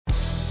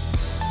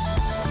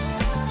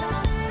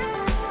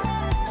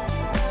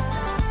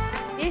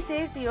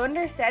is the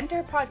Under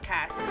Center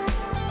podcast.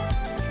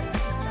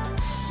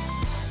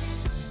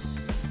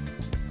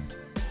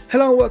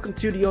 Hello and welcome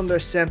to the Under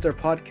Center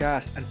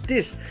podcast, and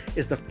this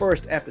is the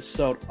first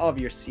episode of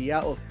your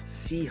Seattle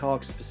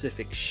Seahawks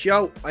specific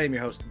show. I am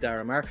your host,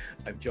 Dara Marr.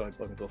 I'm joined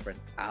by my good friend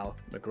Al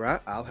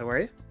McGrath. Al, how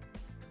are you?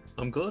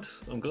 I'm good.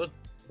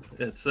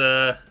 It's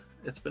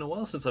been a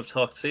while since I've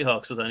talked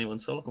Seahawks with anyone,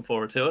 so looking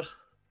forward to it.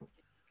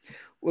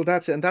 Well,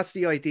 that's it, and that's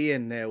the idea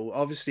now.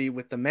 Obviously,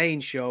 with the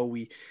main show,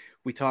 we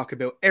talk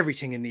about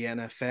everything in the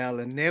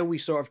NFL, and now we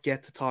sort of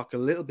get to talk a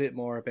little bit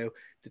more about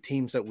the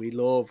teams that we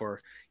love,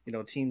 or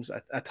teams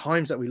at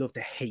times that we love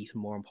to hate.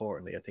 More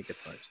importantly, I think at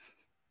times.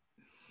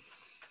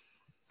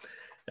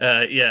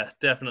 Yeah,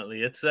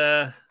 definitely. It's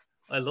I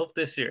love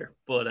this year,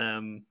 but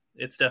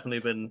it's definitely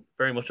been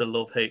very much a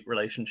love-hate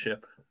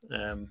relationship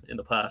in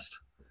the past.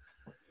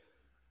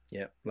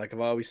 Yeah, like I've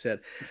always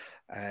said,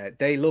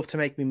 they love to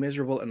make me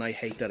miserable, and I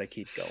hate that I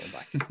keep going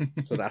back.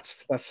 So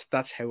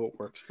that's how it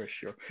works for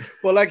sure.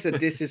 Well, like I said,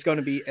 this is going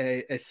to be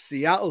a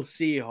Seattle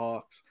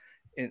Seahawks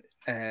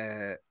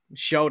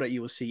show that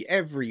you will see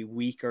every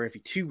week or every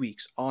 2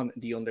 weeks on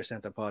the Under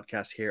Center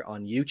podcast here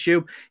on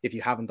YouTube. If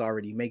you haven't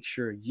already, make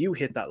sure you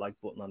hit that like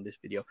button on this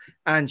video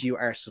and you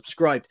are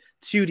subscribed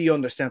to the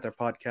Under Center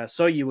podcast,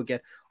 so you will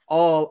get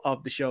all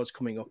of the shows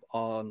coming up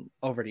on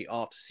over the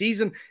off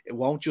season. It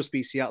won't just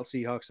be Seattle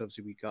Seahawks.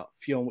 Obviously, we got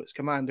Fionn with his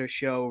Commander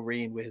show,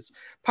 Reen with his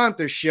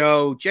Panther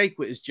show, Jake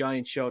with his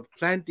Giant show.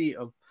 Plenty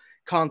of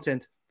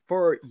content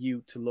for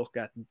you to look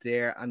at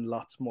there, and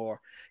lots more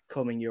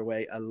coming your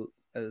way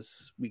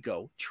as we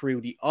go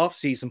through the off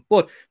season.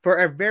 But for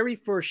our very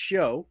first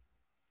show,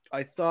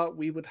 I thought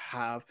we would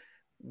have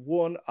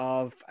one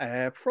of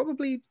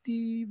probably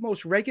the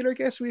most regular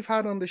guests we've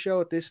had on the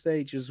show at this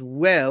stage as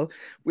well.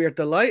 We are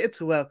delighted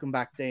to welcome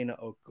back Dana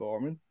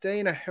O'Gorman.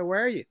 Dana, how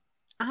are you?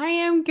 I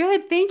am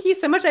good. Thank you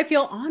so much. I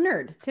feel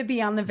honored to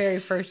be on the very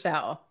first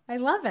show. I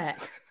love it.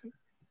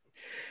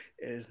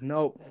 It is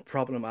no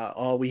problem at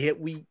all.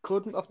 We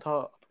couldn't have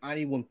thought of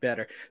anyone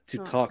better to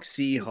talk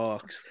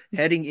Seahawks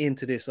heading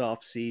into this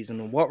off season,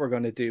 and what we're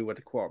going to do with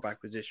the quarterback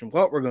position,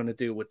 what we're going to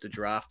do with the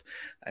draft.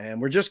 And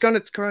we're just going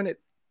to kind of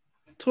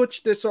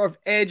touch the sort of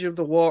edge of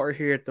the water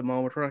here at the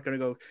moment. We're not going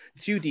to go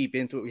too deep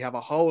into it. We have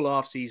a whole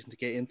off season to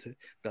get into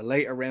the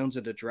later rounds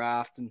of the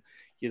draft and,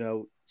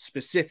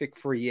 specific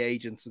free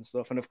agents and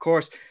stuff. And of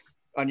course,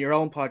 on your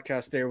own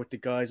podcast there with the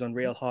guys on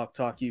Real Hawk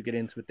Talk, you get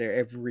into it there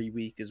every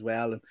week as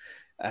well.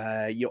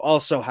 And you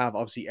also have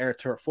obviously Air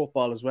Turf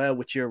Football as well,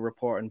 which you're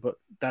reporting, but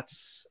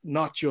that's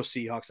not just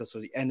Seahawks. That's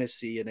the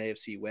NFC and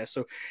AFC West.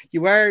 So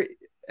you are,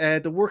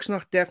 the work's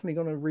not definitely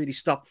going to really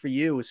stop for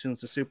you as soon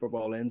as the Super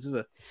Bowl ends, is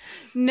it?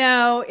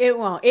 No, it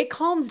won't. It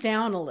calms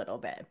down a little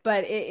bit,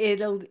 but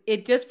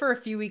it just for a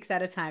few weeks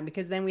at a time,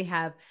 because then we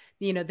have,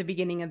 the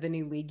beginning of the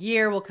new league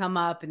year will come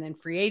up, and then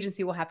free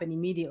agency will happen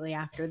immediately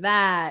after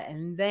that.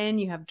 And then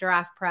you have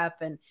draft prep,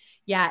 and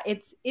yeah,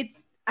 it's,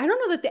 I don't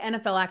know that the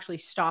NFL actually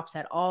stops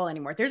at all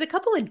anymore. There's a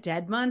couple of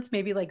dead months,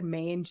 maybe like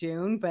May and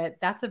June, but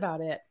that's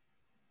about it.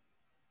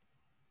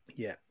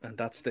 Yeah, and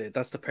that's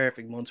the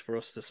perfect month for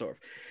us to sort of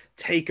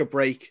take a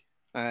break,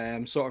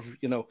 sort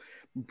of,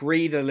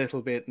 breathe a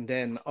little bit. And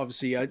then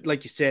obviously,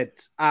 like you said,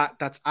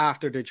 that's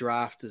after the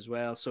draft as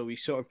well. So we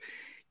sort of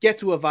get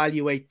to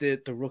evaluate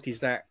the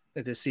rookies that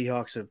the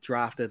Seahawks have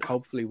drafted,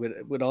 hopefully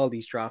with all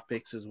these draft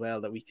picks as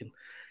well, that we can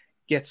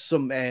get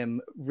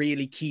some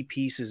really key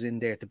pieces in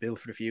there to build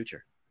for the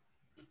future.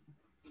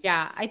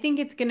 Yeah, I think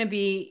it's going to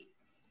be,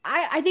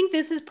 I think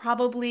this is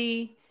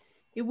probably,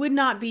 it would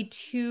not be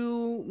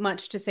too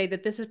much to say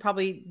that this is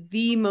probably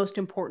the most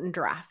important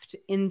draft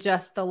in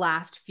just the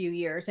last few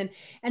years. And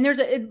there's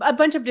a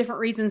bunch of different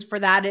reasons for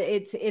that.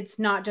 It's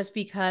not just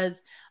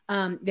because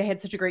they had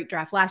such a great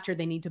draft last year.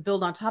 They need to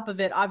build on top of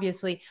it,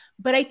 obviously.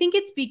 But I think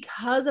it's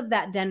because of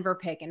that Denver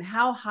pick and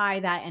how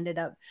high that ended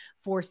up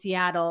for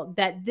Seattle,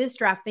 that this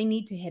draft, they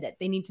need to hit it.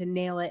 They need to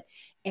nail it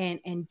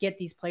and get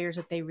these players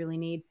that they really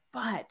need.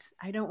 But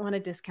I don't want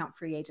to discount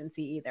free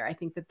agency either. I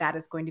think that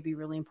is going to be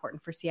really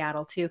important for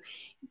Seattle too.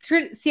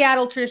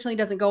 Seattle traditionally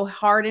doesn't go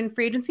hard in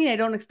free agency, and I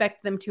don't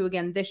expect them to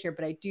again this year,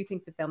 but I do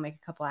think that they'll make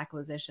a couple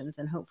acquisitions,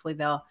 and hopefully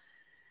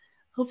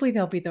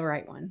they'll be the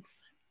right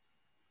ones.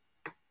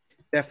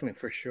 Definitely,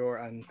 for sure.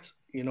 And,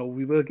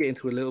 we will get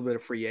into a little bit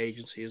of free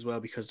agency as well,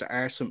 because there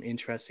are some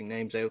interesting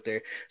names out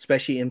there,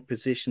 especially in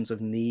positions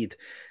of need,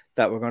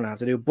 that we're going to have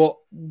to do. But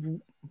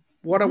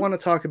what I want to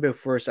talk about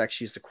first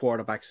actually is the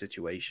quarterback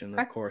situation.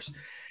 Of course,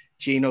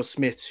 Geno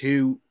Smith,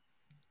 who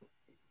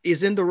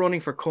is in the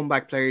running for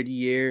comeback player of the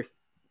year,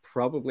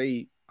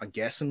 probably, I'm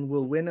guessing,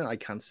 will win it. I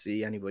can't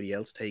see anybody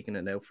else taking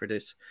it now for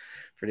this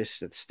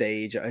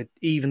stage.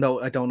 Even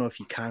though I don't know if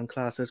you can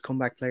class as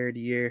comeback player of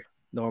the year.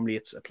 Normally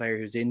it's a player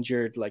who's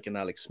injured, like an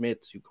Alex Smith,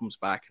 who comes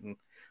back and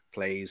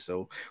plays.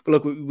 So, but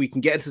look, we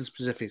can get into the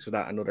specifics of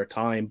that another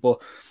time. But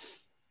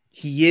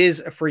he is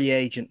a free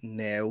agent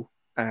now.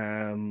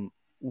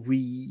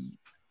 We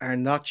are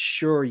not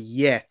sure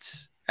yet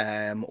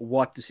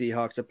what the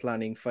Seahawks are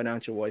planning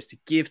financial wise to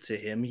give to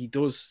him. He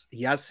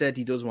has said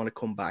he does want to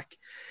come back.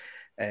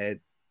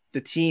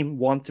 the team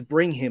want to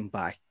bring him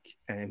back.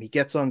 He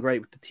gets on great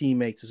with the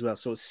teammates as well.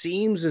 So it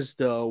seems as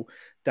though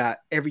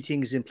that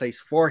everything is in place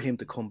for him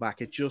to come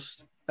back. It's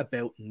just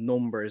about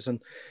numbers.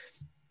 And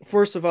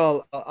first of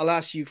all, I'll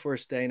ask you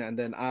first, Dana, and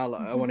then I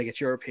want to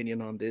get your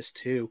opinion on this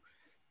too.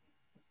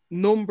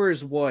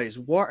 Numbers wise,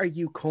 what are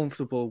you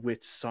comfortable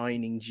with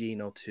signing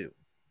Gino to?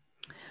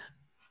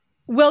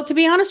 Well, to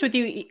be honest with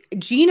you,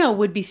 Gino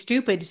would be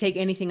stupid to take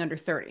anything under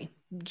 30,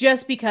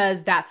 just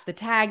because that's the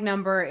tag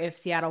number. If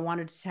Seattle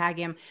wanted to tag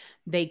him,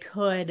 they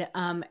could.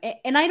 And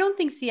I don't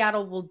think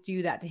Seattle will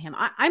do that to him.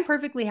 I'm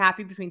perfectly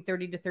happy between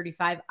 30 to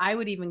 35. I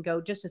would even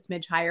go just a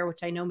smidge higher,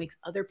 which I know makes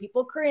other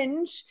people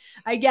cringe.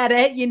 I get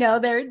it. You know,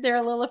 they're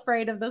a little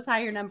afraid of those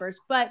higher numbers.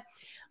 But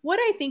what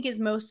I think is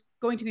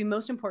going to be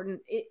most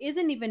important, it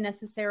isn't even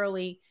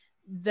necessarily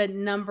the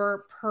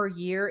number per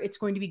year. It's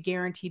going to be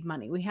guaranteed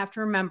money. We have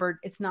to remember,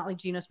 it's not like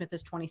Geno Smith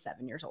is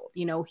 27 years old.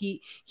 You know,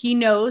 he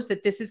knows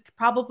that this is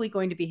probably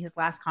going to be his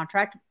last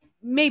contract.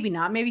 Maybe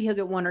not. Maybe he'll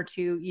get 1 or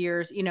 2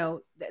 years, you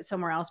know,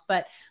 somewhere else.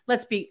 But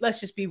let's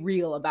just be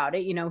real about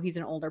it. You know, he's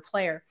an older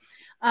player.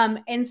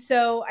 And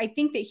so I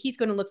think that he's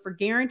going to look for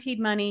guaranteed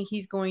money.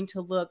 He's going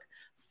to look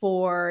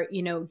for,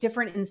 you know,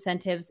 different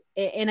incentives.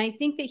 And I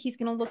think that he's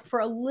going to look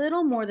for a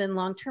little more than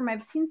long-term.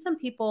 I've seen some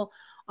people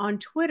on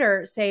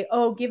Twitter say,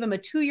 oh, give him a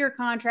 2-year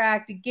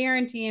contract,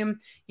 guarantee him,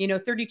 you know,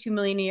 $32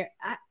 million a year.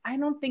 I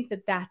don't think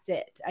that that's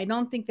it. I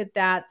don't think that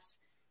that's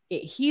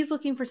it. He's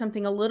looking for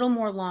something a little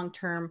more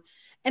long-term.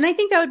 And I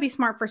think that would be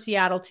smart for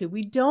Seattle too.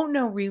 We don't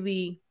know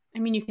really. I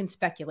mean, you can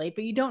speculate,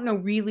 but you don't know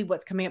really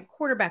what's coming up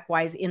quarterback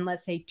wise in,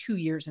 let's say, 2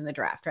 years in the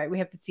draft, right? We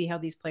have to see how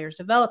these players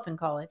develop in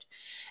college.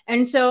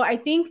 And so I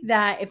think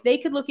that if they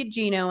could look at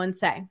Gino and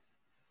say,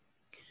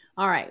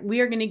 all right, we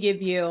are going to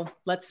give you,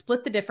 let's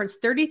split the difference,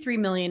 $33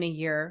 million a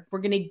year. We're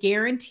going to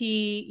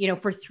guarantee, you know,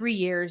 for 3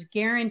 years,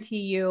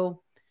 guarantee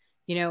you,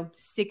 you know,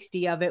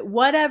 60 of it,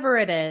 whatever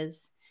it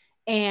is.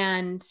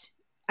 And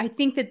I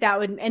think that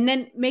would, and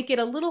then make it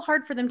a little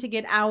hard for them to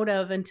get out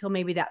of until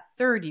maybe that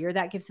 3rd year.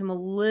 That gives him a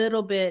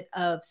little bit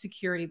of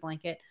security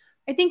blanket.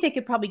 I think they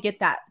could probably get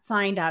that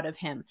signed out of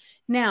him.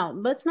 Now,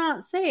 let's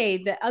not say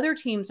that other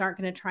teams aren't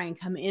going to try and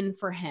come in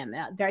for him.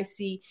 I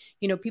see,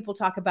 you know, people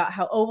talk about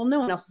how, oh, well, no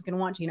one else is going to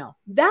want Gino.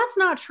 That's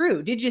not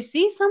true. Did you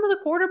see some of the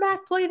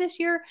quarterback play this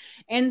year?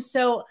 And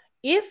so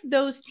if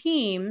those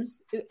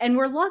teams, and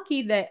we're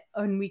lucky that,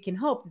 and we can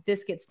hope that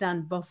this gets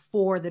done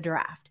before the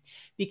draft,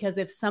 because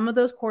if some of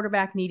those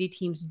quarterback needy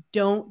teams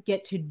don't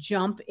get to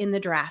jump in the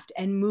draft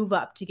and move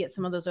up to get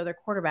some of those other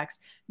quarterbacks,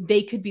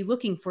 they could be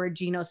looking for a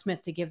Geno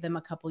Smith to give them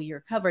a couple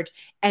year coverage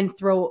and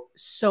throw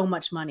so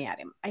much money at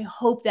him. I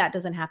hope that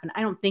doesn't happen.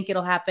 I don't think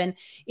it'll happen.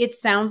 It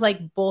sounds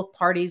like both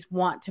parties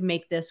want to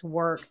make this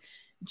work.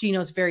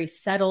 Gino's very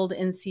settled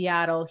in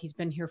Seattle. He's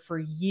been here for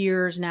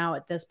years now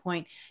at this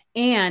point.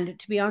 And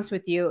to be honest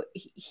with you,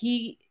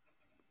 he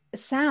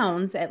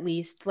sounds at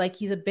least like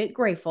he's a bit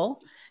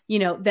grateful, you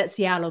know, that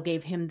Seattle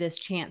gave him this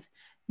chance.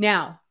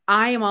 Now,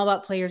 I am all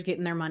about players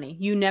getting their money.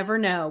 You never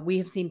know. We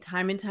have seen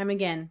time and time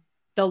again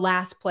the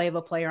last play of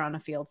a player on a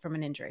field from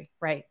an injury,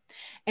 right?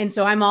 And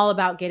so I'm all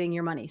about getting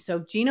your money. So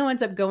if Gino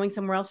ends up going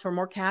somewhere else for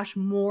more cash,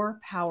 more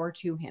power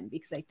to him,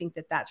 because I think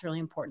that that's really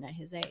important at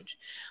his age.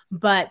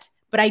 But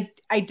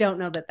I don't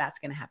know that that's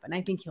going to happen.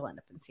 I think he'll end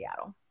up in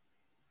Seattle.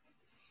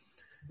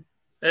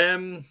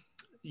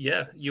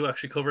 Yeah, you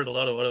actually covered a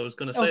lot of what I was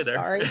going to say there.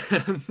 Sorry.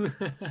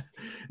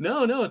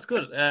 No, it's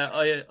good.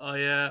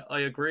 I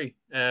agree.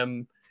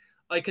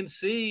 I can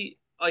see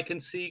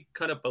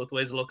kind of both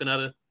ways of looking at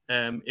it.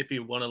 If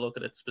you want to look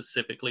at it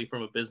specifically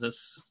from a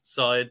business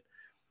side,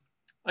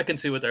 I can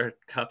see with their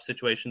cap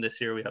situation this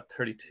year, we have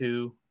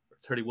 32 or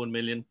 31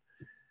 million.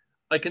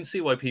 I can see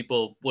why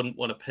people wouldn't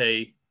want to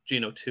pay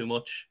Gino too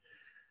much.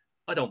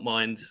 I don't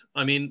mind.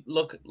 I mean,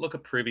 look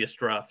at previous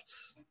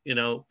drafts. You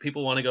know,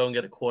 people want to go and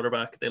get a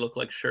quarterback. They look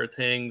like sure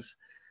things.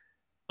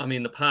 I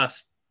mean, the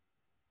past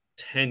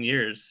 10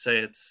 years say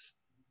it's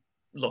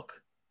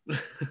look.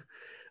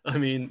 I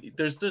mean,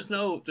 there's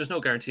no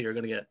guarantee you're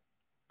going to get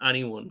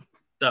anyone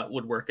that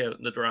would work out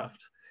in the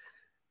draft.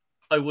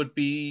 I would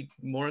be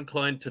more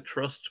inclined to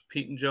trust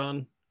Pete and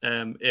John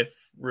if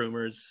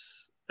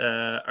rumors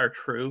are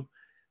true.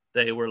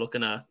 They were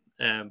looking at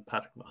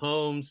Patrick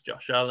Mahomes,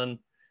 Josh Allen,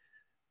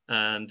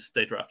 and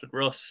they drafted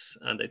Russ,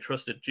 and they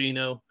trusted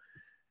Gino.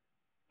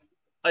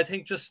 I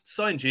think just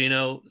sign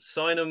Gino,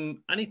 sign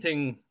him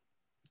anything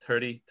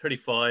 30,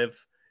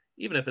 35,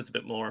 even if it's a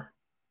bit more.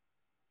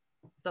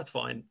 That's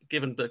fine.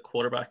 Given the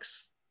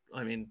quarterbacks,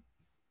 I mean,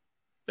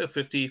 about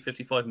 50,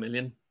 55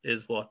 million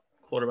is what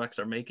quarterbacks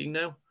are making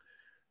now.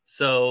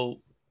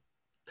 So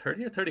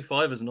 30 or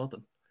 35 is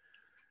nothing.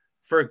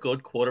 For a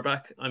good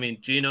quarterback, I mean,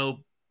 Gino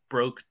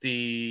broke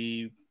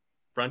the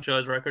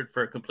franchise record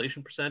for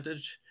completion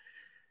percentage,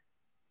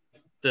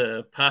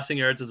 the passing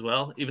yards as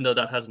well, even though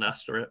that has an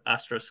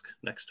asterisk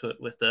next to it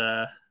with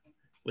the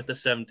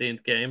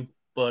 17th game.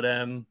 But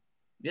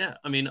yeah,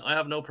 I mean, I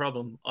have no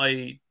problem.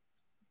 I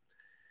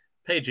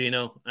pay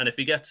Gino, and if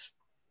he gets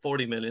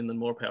 40 million, then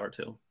more power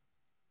to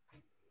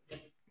him.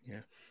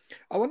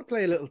 I want to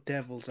play a little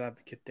devil's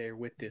advocate there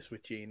with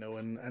Gino,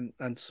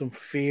 and some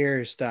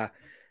fears that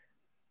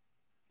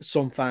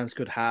some fans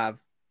could have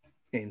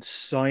in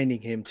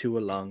signing him to a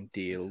long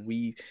deal.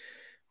 We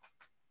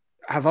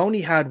have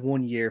only had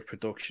 1 year of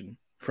production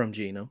from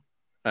Gino.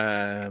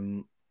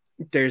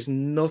 There's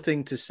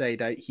nothing to say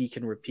that he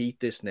can repeat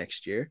this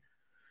next year.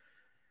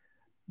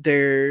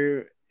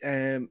 There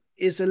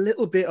is a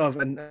little bit of,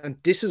 and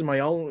this is my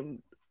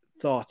own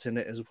thoughts in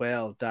it as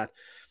well, that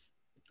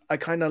I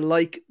kind of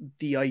like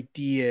the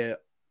idea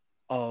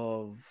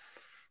of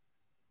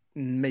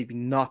maybe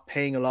not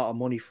paying a lot of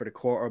money for the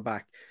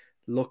quarterback,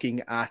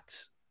 looking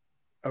at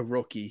a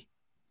rookie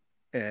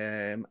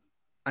and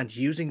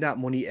using that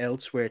money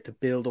elsewhere to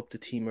build up the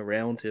team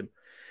around him.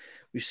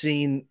 We've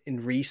seen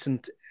in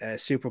recent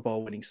Super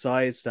Bowl winning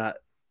sides that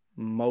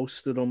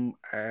most of them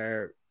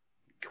are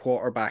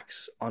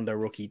quarterbacks on their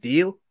rookie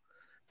deal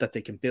that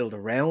they can build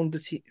around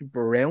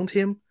around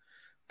him,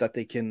 that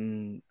they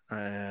can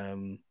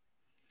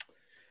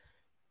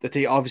that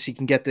they obviously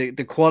can get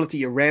the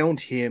quality around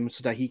him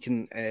so that he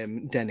can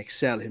then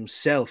excel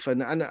himself.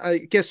 And I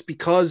guess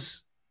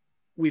because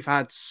we've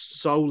had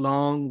so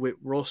long with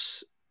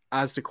Russ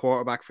as the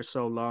quarterback for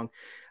so long,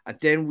 and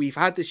then we've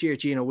had this year,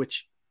 Gino,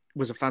 which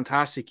was a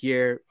fantastic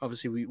year.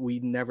 Obviously, we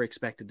never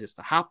expected this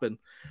to happen,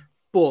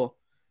 but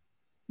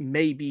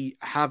maybe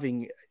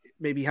having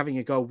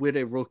a go with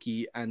a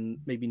rookie and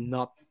maybe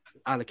not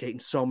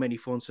allocating so many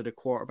funds to the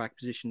quarterback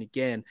position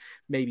again,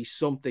 maybe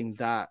something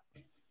that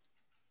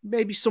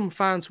maybe some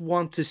fans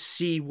want to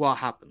see what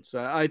happens.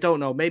 I don't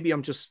know. Maybe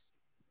I'm just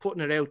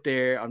putting it out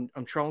there.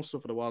 I'm throwing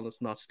stuff at the wall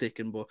that's not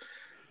sticking, but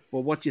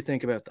what do you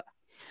think about that?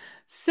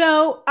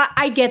 So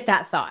I get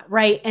that thought,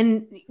 right?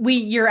 And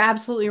you're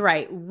absolutely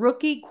right.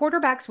 Rookie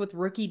quarterbacks with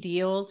rookie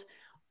deals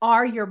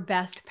are your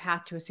best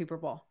path to a Super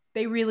Bowl.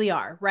 They really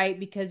are, right?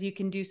 Because you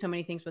can do so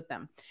many things with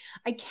them.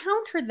 I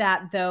counter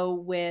that though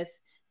with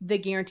the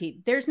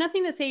guarantee. There's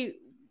nothing to say,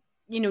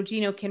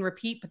 Gino can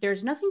repeat, but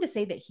there's nothing to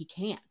say that he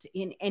can't.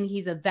 And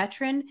he's a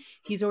veteran.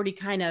 He's already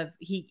kind of,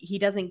 he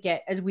doesn't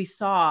get, as we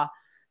saw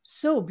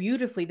so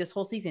beautifully this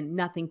whole season,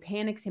 nothing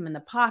panics him in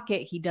the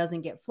pocket. He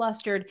doesn't get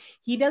flustered.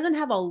 He doesn't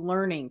have a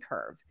learning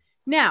curve.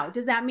 Now,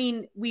 does that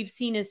mean we've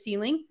seen his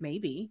ceiling?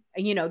 Maybe.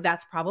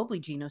 That's probably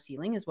Gino's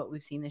ceiling is what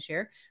we've seen this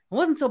year. It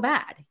wasn't so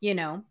bad,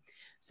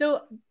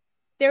 So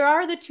there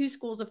are the two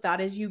schools of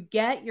thought: is you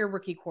get your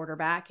rookie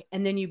quarterback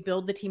and then you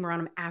build the team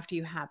around him after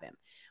you have him.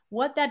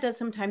 What that does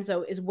sometimes,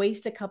 though, is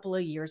waste a couple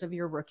of years of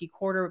your rookie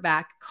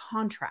quarterback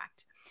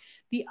contract.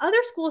 The other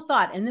school of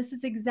thought, and this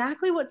is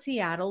exactly what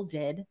Seattle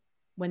did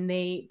when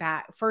they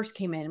first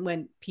came in,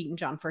 when Pete and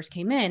John first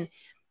came in,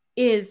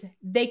 is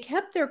they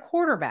kept their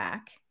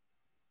quarterback,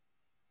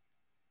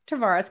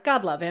 Tavares,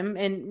 God love him,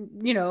 and,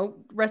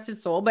 rest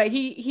his soul, but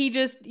he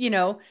just,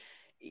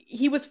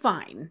 he was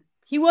fine.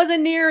 He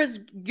wasn't near as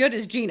good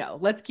as Gino.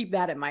 Let's keep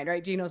that in mind,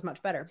 right? Gino's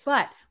much better.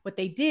 But what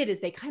they did is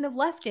they kind of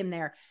left him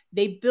there.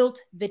 They built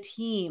the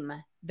team,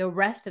 the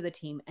rest of the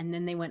team, and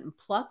then they went and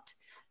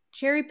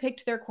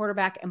cherry-picked their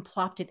quarterback and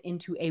plopped it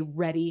into a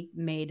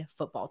ready-made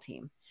football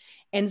team.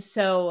 And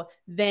so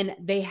then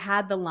they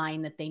had the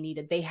line that they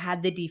needed. They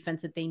had the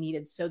defense that they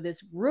needed. So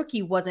this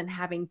rookie wasn't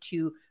having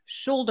to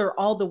shoulder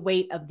all the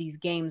weight of these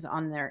games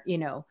on their,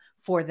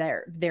 for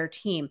their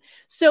team.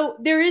 So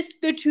there is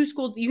the two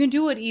schools. You can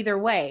do it either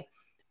way.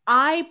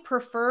 I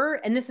prefer,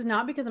 and this is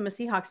not because I'm a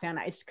Seahawks fan,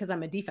 it's because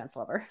I'm a defense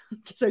lover.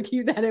 So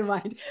keep that in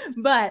mind.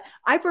 But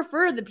I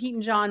prefer the Pete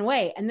and John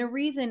way. And the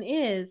reason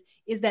is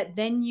that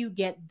then you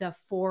get the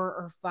 4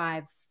 or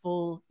 5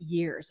 full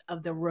years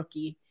of the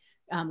rookie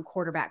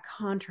quarterback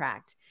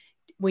contract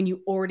when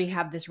you already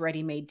have this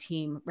ready-made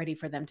team ready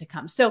for them to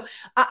come. So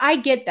I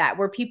get that,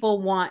 where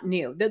people want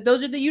new.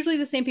 Those are usually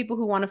the same people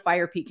who want to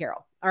fire Pete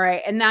Carroll. All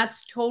right. And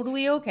that's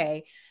totally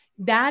okay.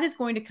 That is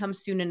going to come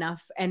soon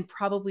enough and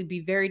probably be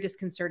very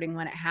disconcerting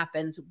when it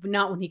happens,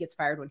 not when he gets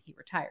fired, when he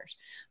retires.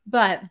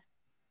 But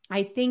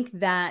I think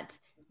that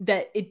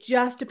it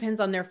just depends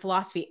on their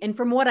philosophy. And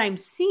from what I'm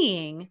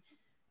seeing,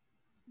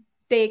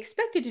 they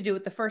expected to do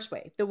it the first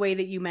way, the way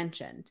that you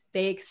mentioned.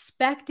 They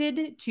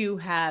expected to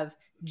have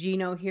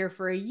Gino here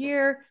for a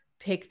year,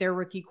 pick their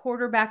rookie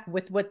quarterback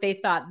with what they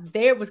thought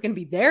was going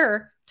to be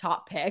their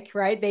top pick,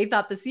 right? They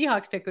thought the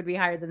Seahawks pick would be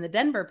higher than the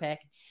Denver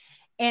pick,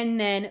 and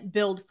then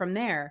build from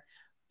there.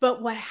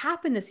 But what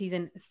happened this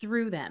season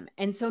threw them.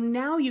 And so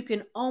now you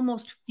can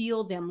almost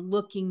feel them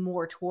looking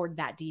more toward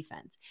that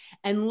defense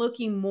and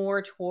looking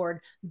more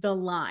toward the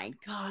line.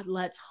 God,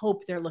 let's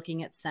hope they're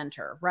looking at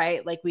center,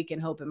 right? Like we can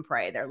hope and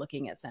pray they're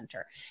looking at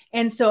center.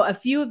 And so a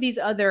few of these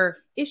other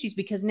issues,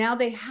 because now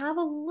they have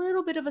a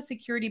little bit of a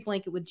security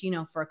blanket with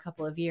Gino for a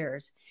couple of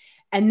years.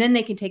 And then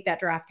they can take that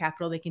draft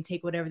capital. They can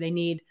take whatever they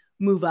need,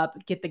 move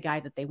up, get the guy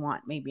that they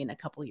want maybe in a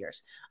couple of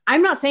years.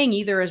 I'm not saying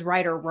either is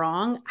right or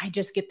wrong. I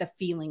just get the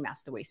feeling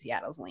that's the way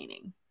Seattle's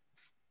leaning.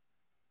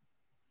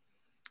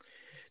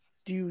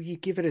 Do you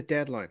give it a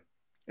deadline?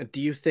 Do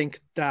you think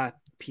that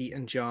Pete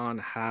and John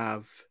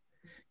have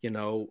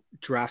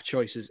draft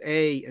choices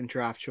A and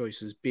draft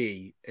choices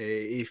B.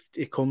 If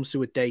it comes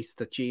to a date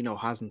that Geno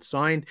hasn't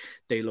signed,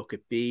 they look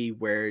at B,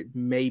 where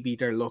maybe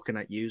they're looking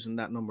at using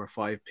that number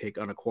 5 pick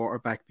on a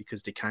quarterback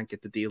because they can't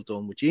get the deal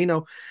done with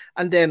Geno.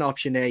 And then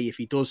option A, if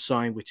he does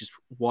sign, which is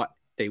what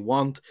they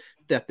want,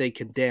 that they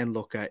can then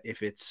look at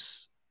if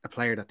it's a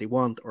player that they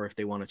want or if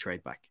they want to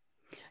trade back.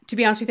 To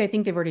be honest with you, I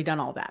think they've already done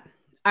all that.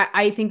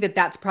 I think that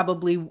that's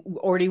probably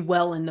already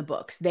well in the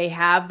books. They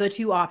have the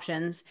 2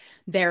 options.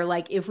 They're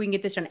like, if we can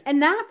get this done.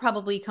 And that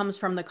probably comes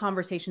from the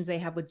conversations they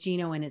have with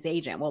Geno and his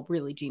agent. Well,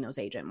 really Geno's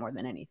agent more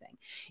than anything,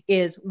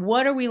 is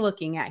what are we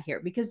looking at here?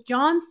 Because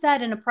John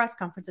said in a press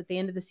conference at the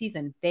end of the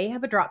season, they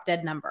have a drop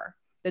dead number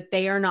that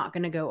they are not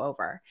going to go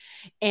over.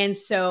 And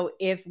so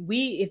if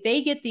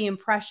they get the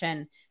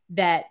impression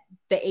that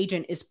the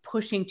agent is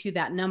pushing to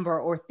that number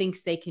or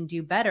thinks they can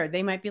do better,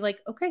 they might be like,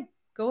 okay,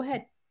 go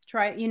ahead.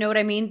 Try, you know what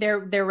I mean?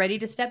 They're ready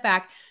to step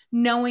back,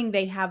 knowing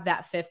they have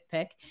that 5th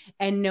pick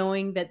and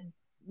knowing that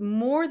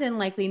more than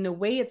likely, in the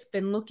way it's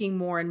been looking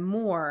more and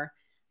more,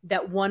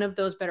 that one of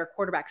those better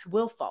quarterbacks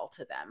will fall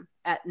to them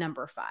at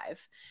number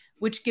 5,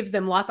 which gives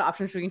them lots of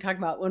options we can talk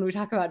about when we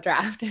talk about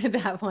draft at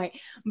that point.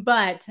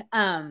 But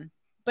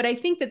I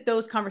think that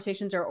those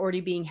conversations are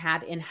already being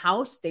had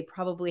in-house. They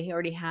probably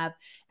already have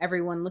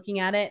everyone looking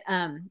at it.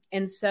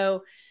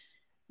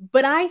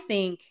 But I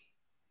think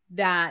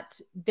that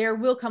there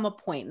will come a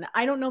point, and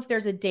I don't know if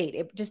there's a date.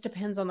 It just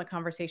depends on the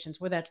conversations,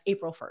 where that's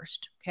April 1st.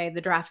 Okay. The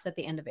draft's at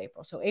the end of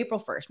April. So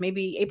April 1st,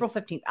 maybe April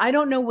 15th. I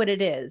don't know what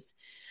it is,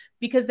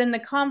 because then the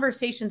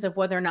conversations of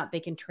whether or not they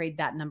can trade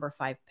that number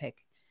 5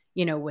 pick,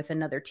 with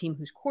another team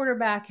who's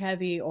quarterback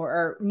heavy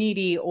or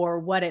needy or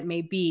what it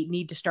may be,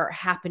 need to start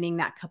happening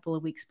that couple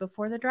of weeks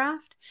before the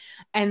draft.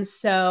 And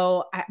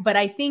so, but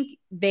I think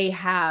they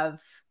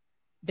have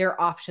their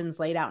options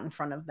laid out in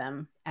front of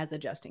them as a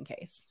just in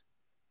case.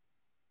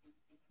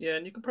 Yeah,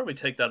 and you could probably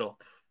take that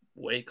up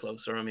way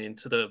closer. I mean,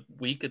 to the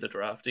week of the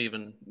draft,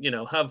 even,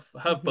 have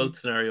both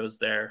scenarios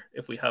there.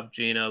 If we have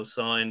Geno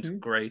signed,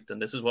 great,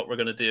 and this is what we're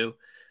going to do.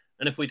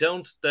 And if we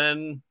don't,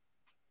 then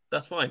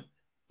that's fine.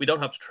 We don't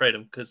have to trade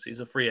him because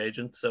he's a free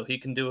agent, so he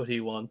can do what he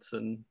wants,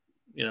 and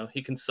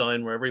he can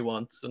sign wherever he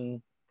wants,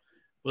 and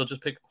we'll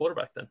just pick a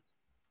quarterback then.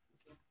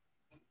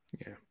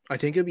 Yeah, I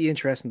think it'd be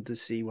interesting to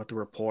see what the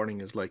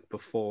reporting is like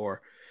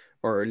before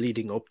or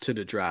leading up to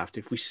the draft.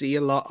 If we see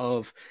a lot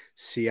of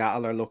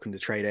Seattle are looking to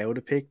trade out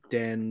a pick,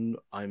 then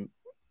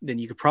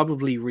you could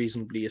probably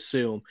reasonably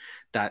assume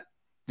that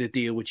the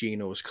deal with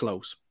Geno is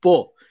close.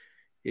 But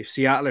if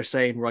Seattle are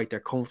saying, right, they're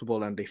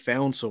comfortable and they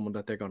found someone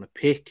that they're going to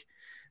pick,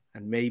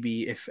 and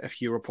maybe if a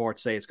few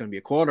reports say it's going to be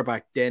a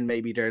quarterback, then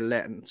maybe they're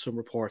letting some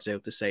reports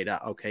out to say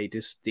that, okay,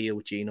 this deal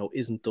with Geno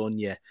isn't done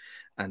yet,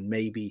 and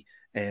maybe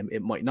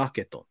it might not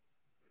get done.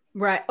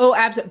 Right. Oh,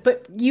 absolutely.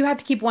 But you have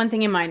to keep one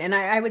thing in mind. And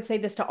I would say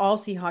this to all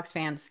Seahawks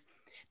fans.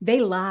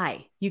 They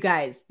lie, you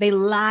guys. They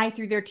lie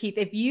through their teeth.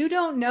 If you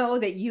don't know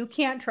that you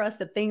can't trust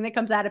the thing that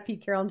comes out of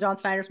Pete Carroll and John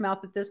Snyder's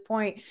mouth at this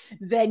point,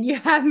 then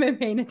you haven't been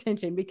paying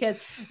attention, because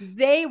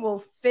they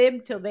will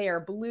fib till they are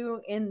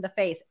blue in the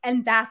face.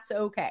 And that's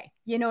okay.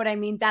 You know what I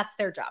mean? That's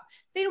their job.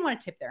 They don't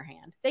want to tip their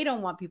hand. They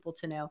don't want people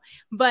to know.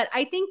 But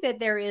I think that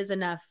there is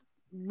enough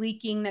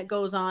leaking that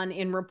goes on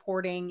in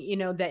reporting,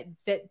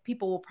 that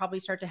people will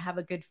probably start to have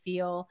a good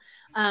feel.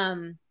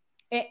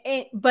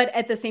 But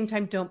at the same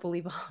time, don't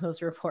believe all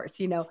those reports,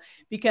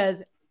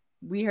 because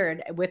we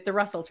heard with the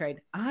Russell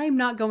trade, I'm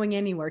not going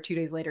anywhere. 2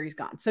 days later, he's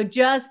gone. So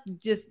just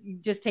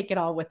take it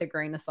all with a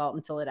grain of salt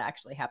until it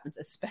actually happens,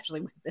 especially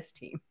with this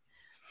team.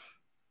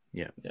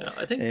 Yeah.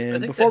 I think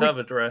they have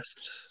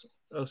addressed.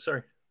 Oh,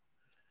 sorry.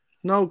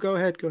 No, go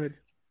ahead.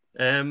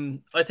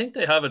 I think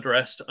they have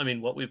addressed,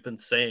 what we've been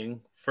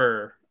saying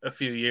for a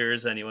few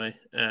years anyway.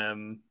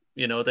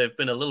 They've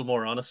been a little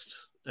more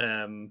honest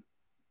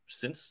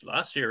since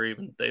last year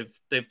even.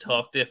 They've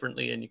talked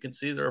differently, and you can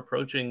see they're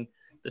approaching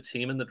the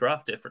team in the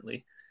draft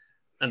differently.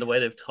 And the way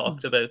they've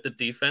talked about the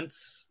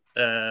defense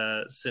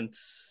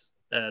since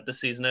the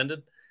season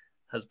ended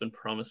has been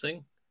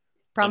promising.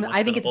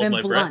 I think it's been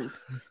blunt,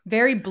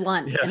 very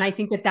blunt. Yeah. And I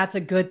think that that's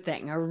a good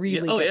thing, a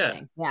really good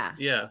thing. Yeah.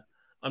 Yeah.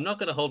 I'm not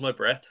going to hold my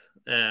breath.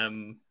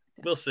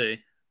 We'll see.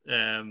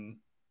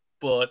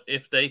 But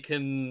if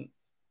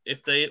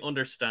they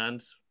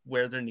understand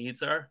where their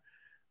needs are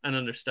and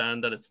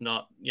understand that it's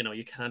not,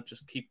 you can't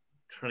just keep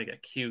trying to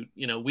get cute.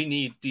 We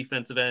need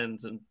defensive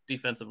ends and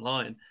defensive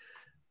line,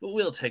 but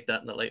we'll take that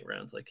in the late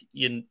rounds. Like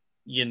you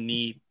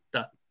need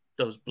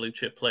those blue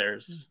chip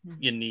players.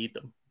 Mm-hmm. You need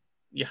them.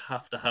 You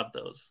have to have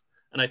those.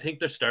 And I think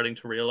they're starting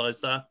to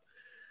realize that,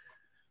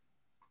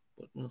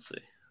 but we'll see.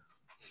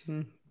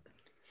 Mm-hmm.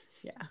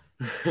 Yeah.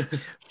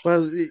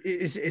 Well,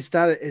 is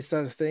that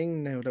a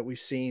thing now that we've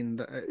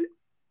seen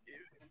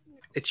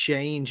a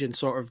change in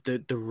sort of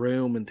the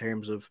room in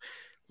terms of,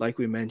 like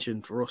we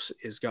mentioned, Russ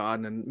is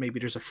gone, and maybe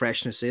there's a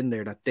freshness in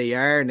there that they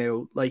are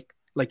now, like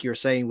you're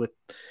saying, with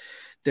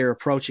they're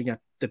approaching at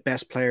the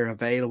best player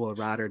available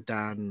rather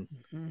than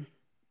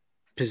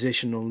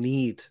positional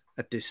need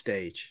at this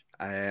stage,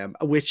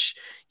 which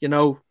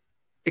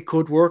it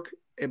could work.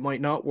 it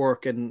might not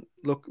work. And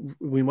look,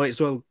 we might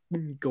as well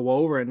go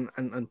over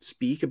and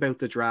speak about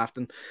the draft.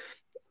 And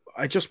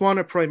I just want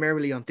to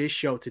primarily on this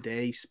show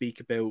today speak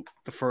about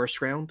the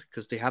first round,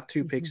 because they have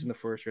two picks in the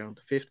first round,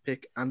 the 5th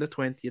pick and the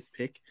 20th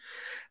pick.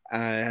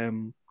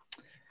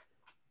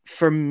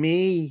 For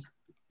me,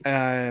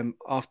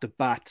 off the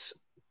bat,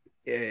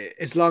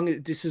 as long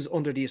as this is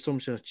under the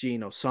assumption of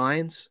Geno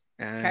signs,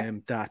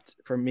 that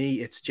for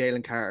me it's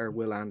Jalen Carter,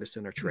 Will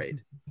Anderson, or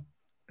trade.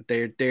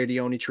 They're the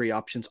only 3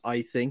 options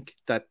I think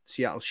that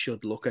Seattle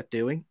should look at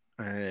doing.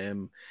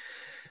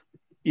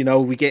 You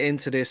know, we get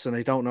into this, and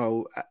I don't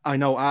know. I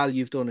know, Al,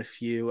 you've done a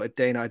few.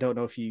 Dana, I don't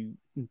know if you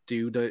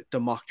do the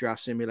mock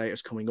draft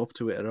simulators coming up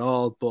to it at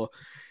all, but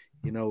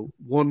you know,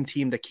 one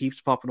team that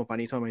keeps popping up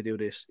anytime I do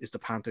this is the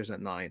Panthers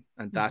at 9,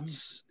 and that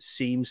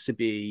seems to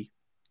be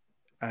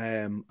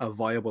a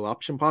viable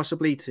option,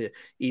 possibly to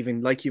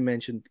even, like you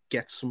mentioned,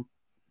 get some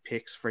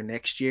picks for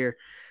next year,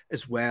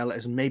 as well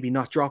as maybe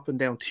not dropping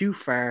down too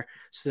far,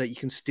 so that you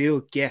can still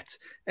get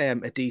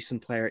a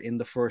decent player in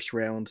the first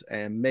round,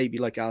 and maybe,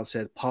 like Al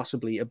said,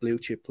 possibly a blue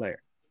chip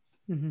player.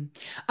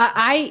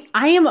 I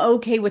am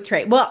okay with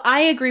trade. Well,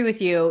 I agree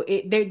with you.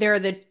 They're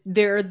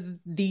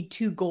the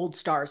 2 gold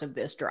stars of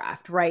this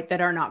draft, right?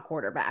 That are not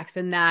quarterbacks,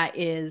 and that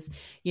is,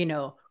 you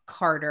know,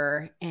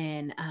 Carter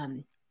and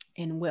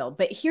Will.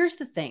 But here's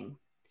the thing.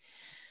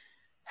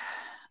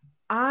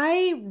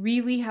 I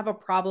really have a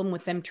problem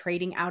with them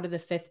trading out of the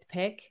 5th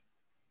pick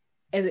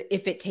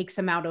if it takes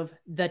them out of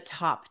the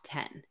top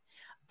 10.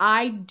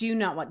 I do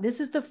not want, this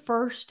is the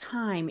first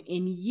time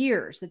in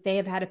years that they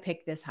have had a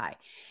pick this high.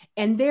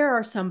 And there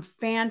are some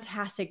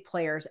fantastic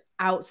players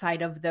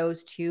outside of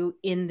those 2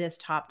 in this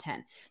top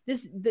 10.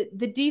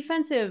 The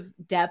defensive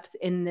depth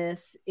in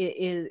this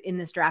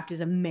draft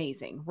is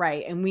amazing,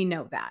 right? And we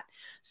know that.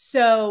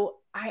 So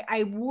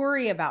I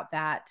worry about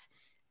that.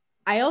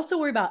 I also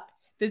worry about,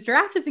 this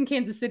draft is in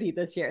Kansas City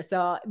this year.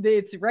 So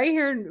it's right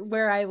here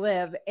where I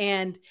live.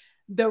 And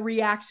the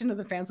reaction of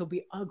the fans will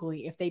be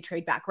ugly if they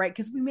trade back, right?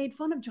 Because we made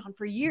fun of John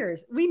for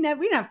years. We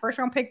didn't have first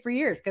round pick for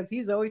years because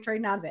he's always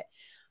trading out of it.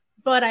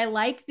 But I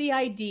like the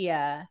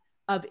idea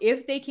of,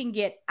 if they can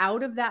get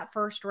out of that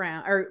first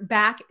round or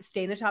back,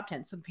 stay in the top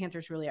 10. So the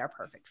Panthers really are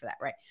perfect for that,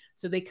 right?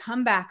 So they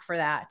come back for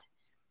that.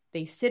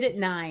 They sit at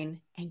 9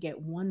 and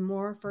get one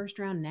more first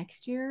round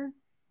next year.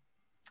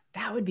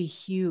 That would be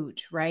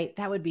huge, right?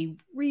 That would be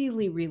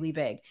really, really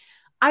big.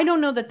 I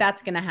don't know that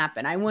that's going to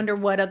happen. I wonder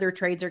what other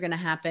trades are going to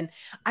happen.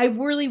 I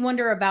really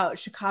wonder about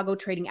Chicago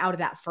trading out of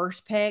that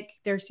first pick.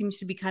 There seems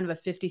to be kind of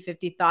a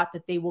 50-50 thought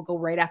that they will go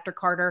right after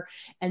Carter,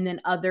 and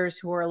then others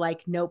who are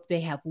like, nope,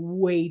 they have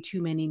way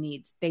too many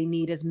needs. They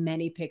need as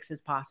many picks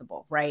as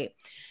possible, right?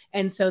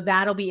 And so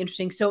that'll be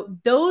interesting. So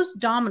those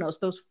dominoes,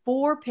 those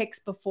 4 picks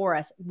before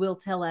us, will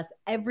tell us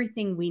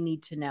everything we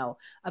need to know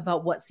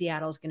about what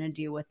Seattle is going to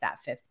do with that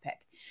 5th pick.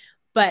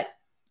 But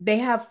they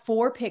have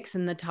 4 picks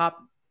in the top,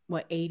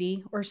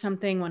 80 or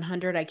something,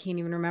 100. I can't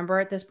even remember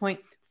at this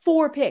point.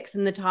 4 picks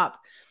in the top.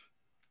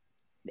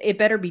 It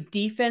better be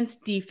defense,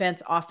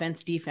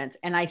 offense, defense.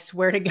 And I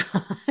swear to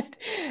God,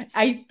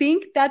 I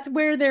think that's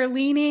where they're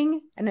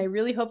leaning. And I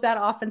really hope that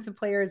offensive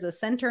player is a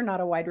center,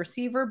 not a wide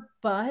receiver.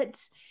 But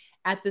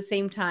at the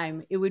same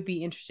time, it would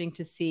be interesting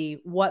to see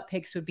what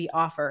picks would be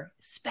offered,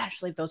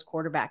 especially if those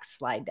quarterbacks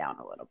slide down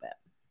a little bit.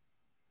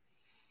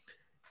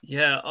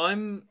 Yeah,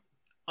 I'm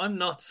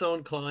not so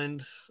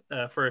inclined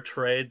for a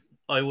trade.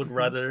 I would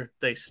rather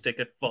they stick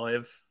at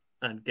 5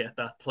 and get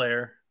that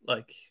player.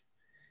 Like,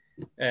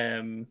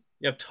 you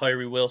have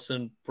Tyree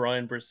Wilson,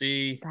 Brian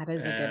Brzee. That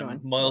is a good one.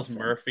 Miles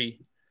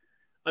Murphy.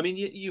 I mean,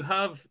 you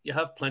have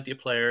plenty of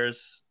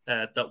players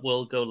that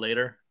will go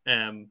later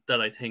that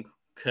I think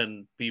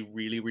can be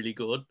really, really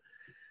good.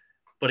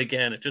 But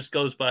again, it just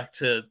goes back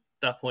to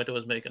that point I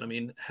was making. I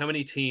mean, how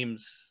many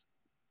teams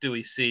do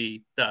we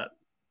see that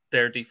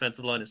their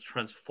defensive line is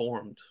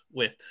transformed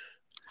with,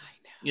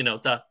 you know,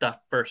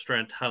 that first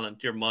round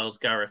talent, your Myles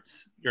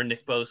Garrett's, your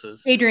Nick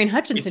Bosa's, Adrian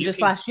Hutchinson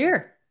just last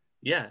year.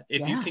 Yeah.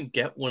 If you can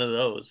get one of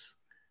those,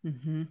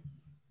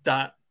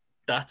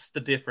 that's the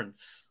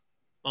difference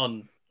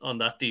on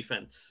that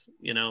defense.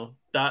 You know,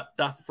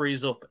 that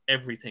frees up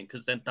everything,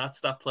 because then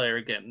that's that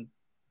player getting,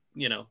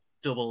 you know,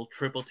 double,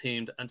 triple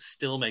teamed and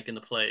still making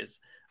the plays,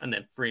 and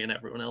then freeing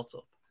everyone else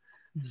up.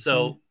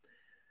 So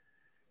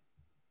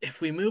if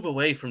we move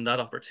away from that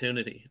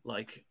opportunity,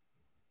 like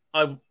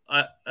I've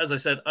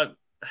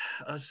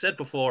said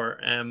before,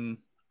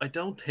 I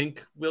don't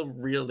think we'll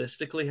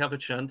realistically have a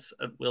chance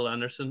at Will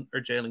Anderson or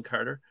Jalen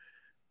Carter.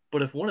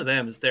 But if one of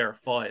them is there at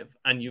 5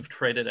 and you've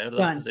traded out of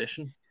that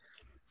position.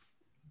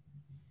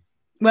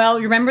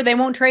 Well, remember, they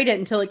won't trade it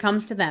until it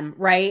comes to them,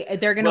 right?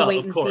 They're going to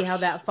wait and see how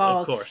that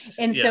falls. Of course.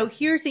 And so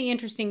here's the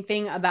interesting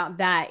thing about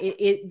that.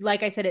 It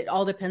like I said, it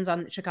all depends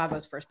on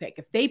Chicago's first pick.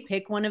 If they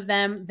pick one of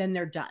them, then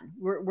they're done.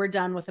 We're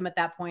done with them at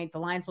that point. The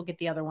Lions will get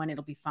the other one.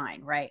 It'll be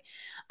fine, right?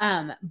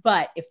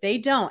 But if they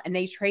don't, and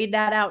they trade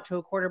that out to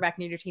a quarterback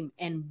near your team,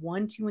 and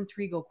 1, 2, and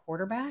 3 go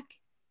quarterback,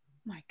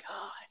 my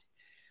God.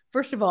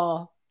 First of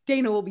all,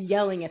 Dana will be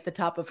yelling at the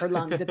top of her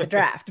lungs at the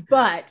draft.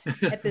 But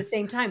at the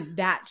same time,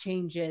 that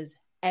changes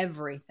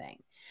everything.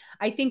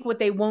 I think what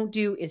they won't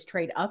do is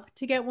trade up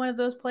to get one of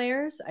those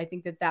players. I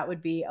think that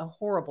would be a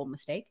horrible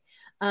mistake.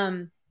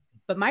 But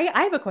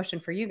I have a question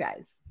for you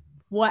guys.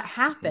 What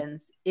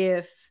happens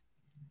if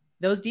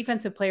those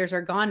defensive players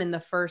are gone in the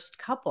first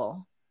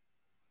couple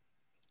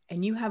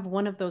and you have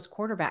one of those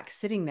quarterbacks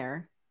sitting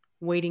there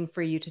waiting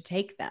for you to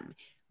take them?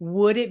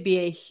 Would it be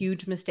a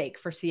huge mistake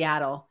for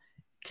Seattle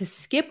to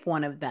skip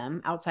one of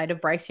them outside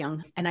of Bryce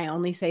Young? And I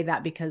only say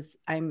that because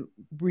I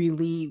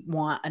really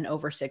want an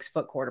over 6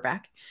 foot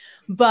quarterback.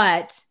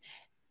 But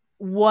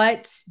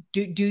what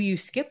do you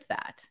skip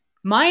that?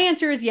 My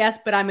answer is yes,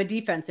 but I'm a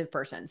defensive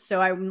person. So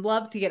I would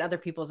love to get other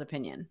people's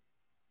opinion.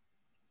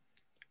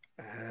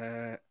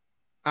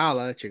 I'll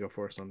let you go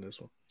first on this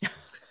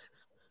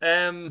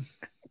one.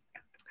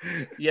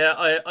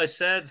 Yeah, I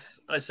said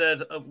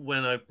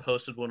when I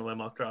posted one of my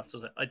mock drafts, I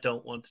was like, I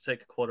don't want to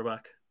take a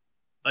quarterback.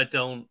 I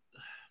don't.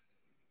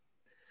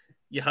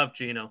 You have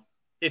Geno.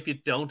 If you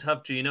don't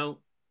have Geno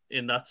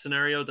in that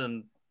scenario,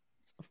 then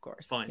of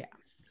course, fine. Yeah.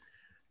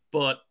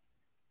 But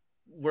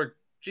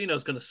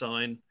Geno's going to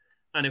sign,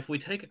 and if we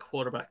take a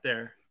quarterback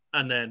there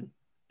and then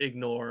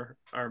ignore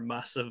our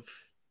massive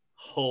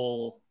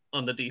hole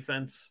on the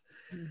defense,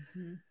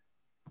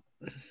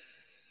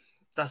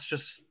 that's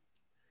just.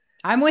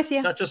 I'm with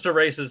you. That just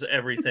erases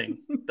everything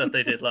that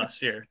they did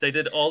last year. They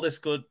did all this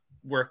good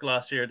work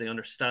last year. They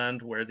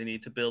understand where they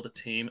need to build a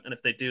team, and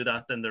if they do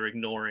that, then they're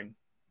ignoring.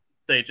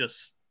 They've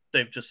just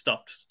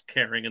stopped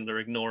caring, and they're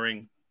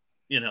ignoring,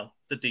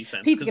 the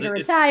defense. Pete's going to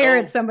retire.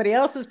 It's somebody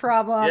else's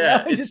problem.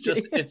 Yeah,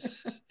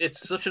 it's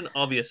such an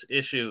obvious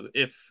issue.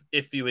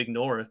 If you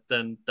ignore it,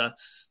 then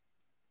that's.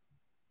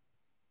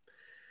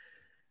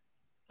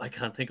 I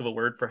can't think of a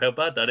word for how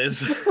bad that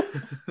is.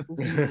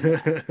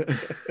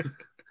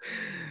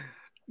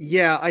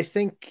 Yeah, I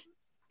think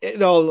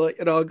it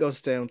all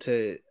goes down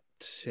to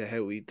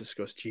how we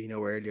discussed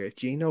Geno earlier. If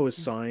Geno is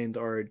signed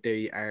or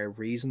they are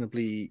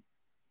reasonably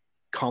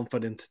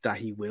confident that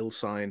he will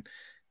sign,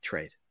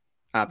 trade.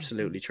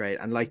 Absolutely trade.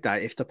 And like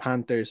that, if the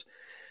Panthers,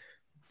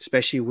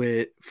 especially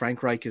with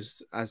Frank Reich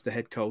as the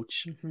head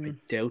coach, I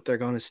doubt they're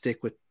going to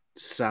stick with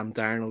Sam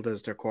Darnold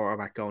as their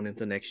quarterback going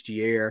into next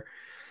year.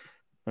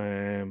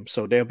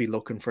 So they'll be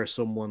looking for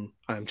someone.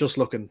 I'm just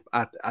looking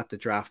at the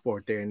draft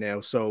board there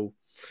now. So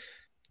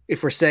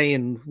if we're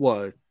saying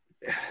what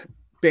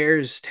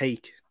Bears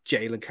take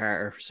Jalen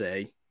Carter,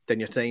 say, then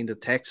you're saying the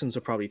Texans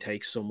will probably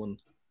take someone.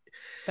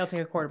 They'll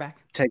take a quarterback.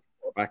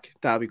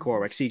 That'll be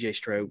quarterback. CJ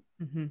Stroud,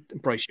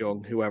 Bryce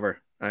Young,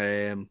 whoever.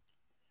 Not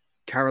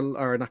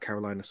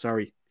Carolina.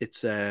 Sorry,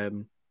 it's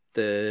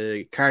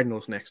the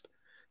Cardinals next.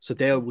 So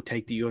they would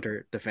take the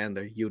other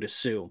defender. You'd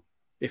assume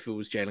if it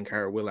was Jalen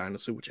Carter, Will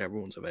Anderson, whichever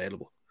one's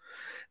available,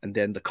 and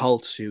then the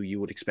Colts, who you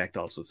would expect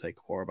also to take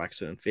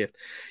quarterbacks in fifth.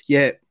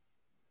 Yeah.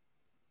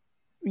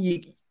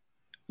 You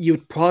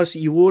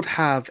would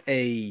have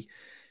a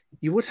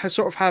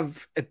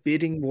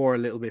bidding war a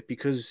little bit,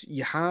 because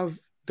you have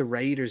the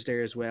Raiders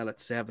there as well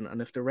at 7,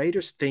 and if the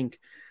Raiders think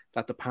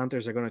that the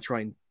Panthers are going to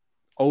try and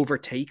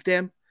overtake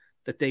them,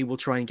 that they will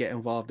try and get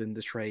involved in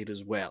the trade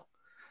as well.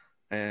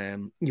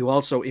 You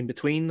also, in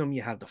between them,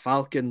 you have the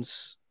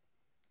Falcons.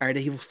 Are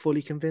they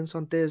fully convinced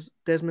on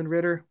Desmond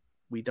Ridder?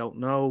 We don't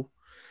know.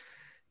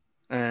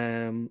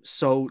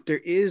 So there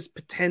is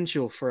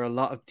potential for a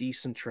lot of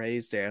decent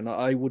trades there, and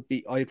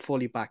I'd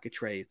fully back a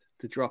trade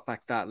to drop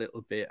back that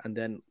little bit, and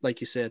then,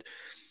 like you said,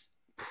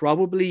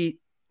 probably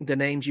the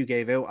names you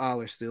gave out,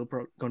 Al, are still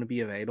going to be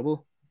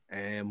available.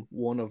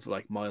 One of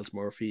like Miles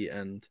Murphy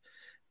and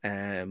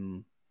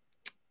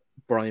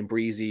Brian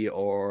Breezy,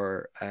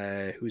 or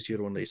who's the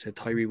other one? They said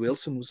Tyree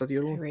Wilson, was that the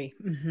other one?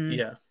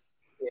 Yeah,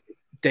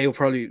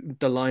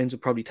 the Lions will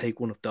probably take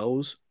one of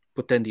those.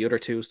 But then the other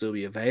two will still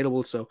be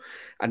available. So,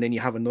 and then you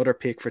have another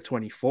pick for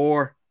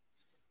 24.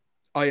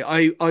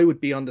 I would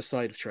be on the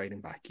side of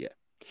trading back. Yeah.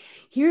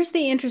 Here's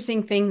the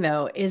interesting thing,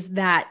 though, is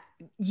that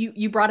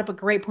you brought up a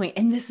great point,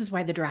 and this is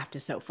why the draft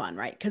is so fun,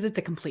 right? Because it's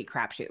a complete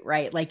crapshoot,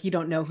 right? Like, you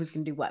don't know who's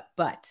going to do what.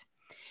 But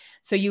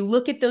so you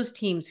look at those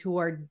teams who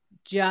are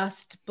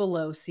just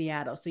below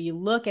Seattle. So you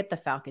look at the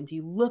Falcons,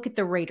 you look at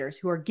the Raiders,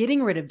 who are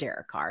getting rid of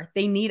Derek Carr.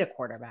 They need a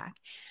quarterback.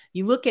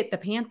 You look at the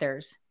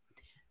Panthers.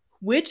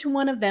 Which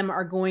one of them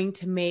are going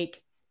to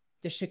make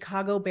the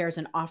Chicago Bears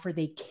an offer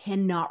they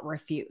cannot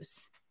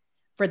refuse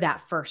for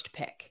that first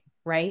pick,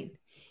 right?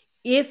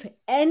 If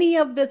any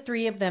of the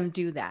three of them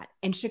do that,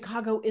 and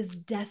Chicago is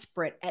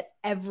desperate at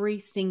every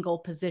single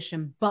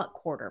position but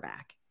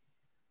quarterback,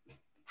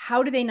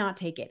 how do they not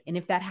take it? And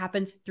if that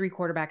happens, 3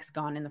 quarterbacks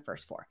gone in the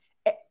first 4.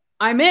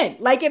 I'm in.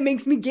 Like, it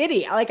makes me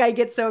giddy. Like, I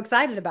get so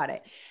excited about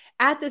it.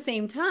 At the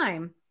same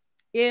time,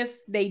 if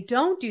they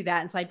don't do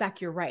that and slide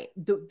back, you're right.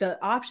 The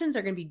options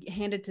are going to be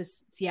handed to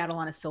Seattle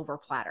on a silver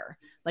platter.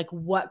 Like,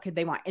 what could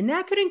they want? And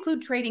that could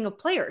include trading of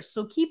players.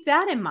 So keep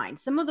that in mind.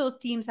 Some of those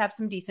teams have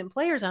some decent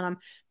players on them.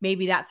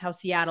 Maybe that's how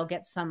Seattle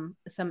gets some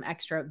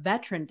extra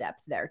veteran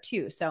depth there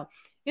too. So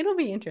it'll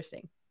be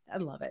interesting. I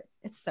love it.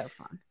 It's so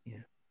fun.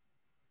 Yeah.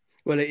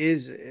 Well, it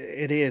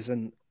is,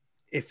 and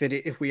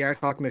if we are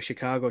talking about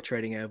Chicago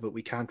trading out of it,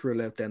 we can't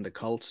rule out then the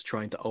Colts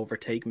trying to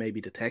overtake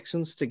maybe the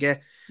Texans to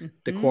get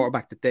the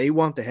quarterback that they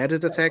want ahead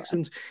of the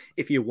Texans.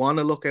 If you want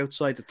to look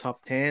outside the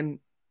top 10,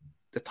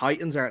 the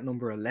Titans are at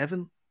number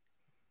 11.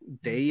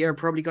 They are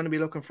probably going to be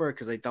looking for it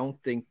because I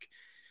don't think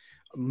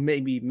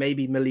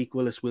maybe Malik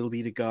Willis will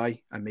be the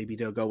guy, and maybe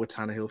they'll go with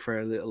Tannehill for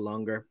a little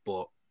longer,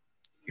 but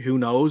who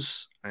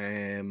knows?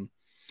 And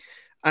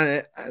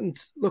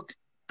look,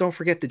 don't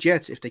forget the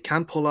Jets. If they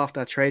can pull off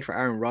that trade for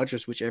Aaron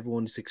Rodgers, which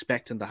everyone's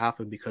expecting to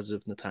happen because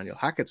of Nathaniel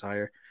Hackett's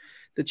hire,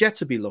 the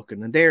Jets will be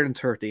looking, and they're in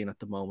 13 at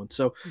the moment.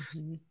 So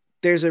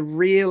there's a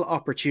real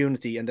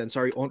opportunity. And then,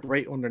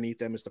 right underneath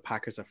them is the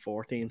Packers at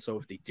 14. So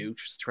if they do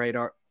trade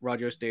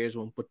Rodgers, there's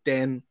one. But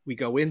then we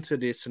go into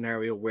this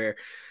scenario where,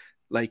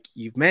 like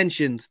you've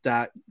mentioned,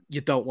 that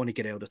you don't want to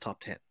get out of the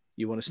top 10.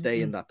 You want to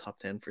stay in that top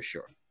 10 for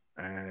sure.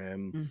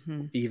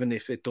 Even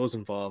if it does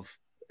involve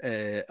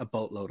a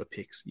boatload of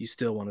picks, you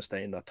still want to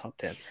stay in that top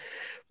 10.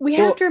 We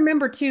have to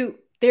remember too,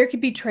 there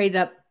could be trade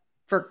up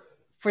for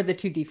the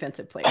two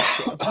defensive players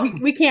too.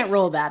 we can't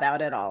roll that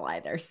out at all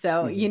either.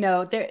 So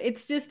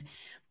it's just,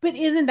 but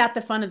isn't that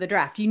the fun of the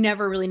draft? You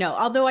never really know.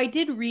 Although I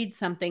did read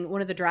something,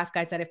 one of the draft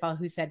guys that I follow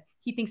who said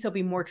he thinks there'll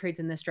be more trades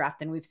in this draft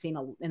than we've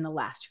seen in the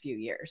last few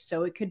years.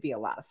 So it could be a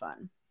lot of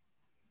fun.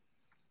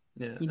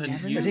 Yeah,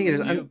 I think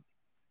it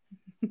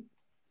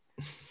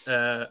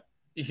is.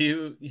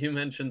 You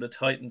mentioned the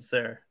Titans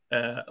there.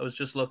 I was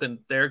just looking.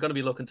 They're going to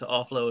be looking to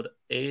offload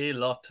a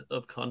lot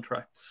of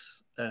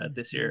contracts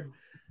this year.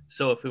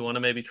 So if we want to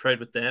maybe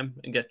trade with them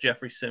and get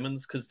Jeffrey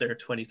Simmons because they're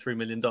 $23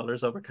 million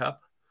over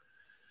cap,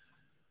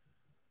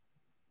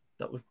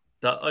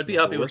 I'd be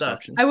happy with that.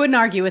 Option. I wouldn't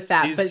argue with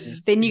that, but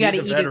then you got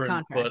to eat his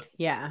contract. But,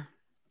 yeah.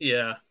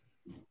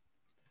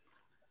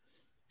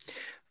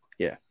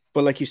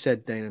 But like you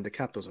said, Dana, the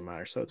cap doesn't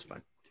matter, so it's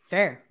fine.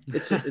 Fair.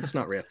 It's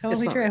not real. It's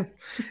totally true. Real.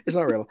 It's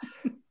not real.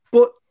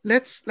 But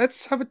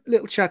let's have a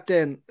little chat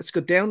then. Let's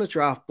go down the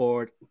draft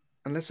board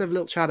and let's have a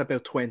little chat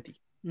about 20.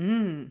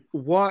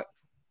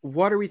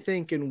 What are we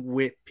thinking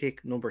with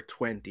pick number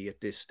 20 at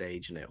this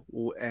stage now?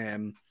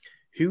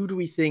 Who do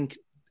we think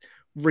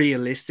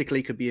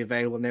realistically could be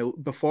available now?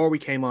 Before we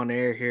came on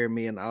air here,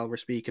 me and Al were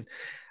speaking,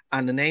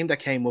 and the name that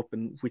came up,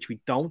 and which we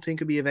don't think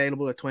could be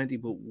available at 20,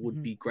 but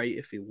would be great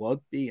if it would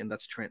be, and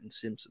that's Trenton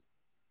Simpson.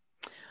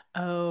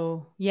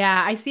 Oh,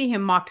 yeah. I see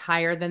him mocked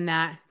higher than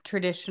that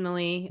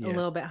traditionally, a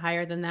little bit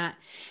higher than that.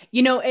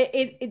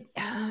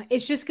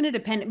 It's just going to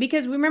depend,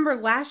 because remember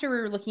last year we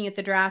were looking at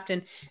the draft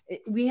and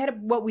we had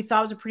what we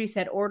thought was a pretty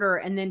set order,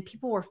 and then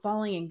people were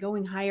falling and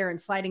going higher and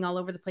sliding all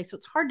over the place. So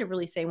it's hard to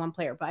really say one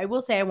player, but I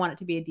will say I want it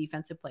to be a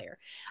defensive player.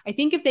 I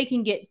think if they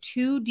can get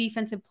two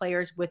defensive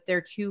players with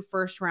their 2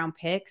 first-round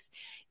picks,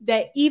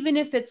 that even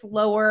if it's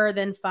lower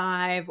than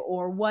 5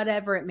 or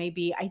whatever it may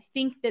be, I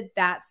think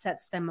that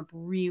sets them up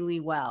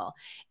really well.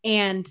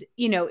 And,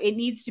 it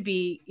needs to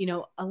be,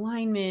 a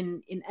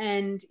lineman, an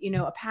end,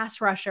 a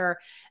pass rusher.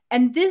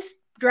 And this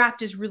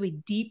draft is really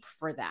deep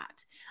for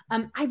that.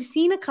 I've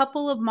seen a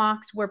couple of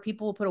mocks where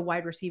people will put a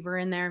wide receiver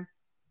in there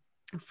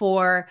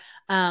for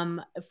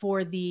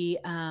the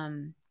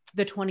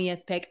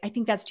 20th pick. I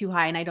think that's too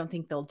high, and I don't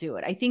think they'll do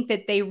it. I think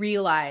that they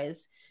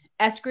realize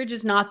Eskridge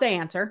is not the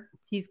answer.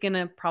 He's going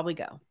to probably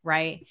go,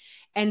 right?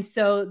 And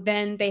so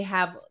then they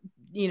have,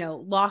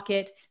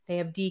 Lockett, they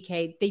have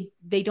DK.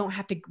 They don't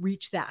have to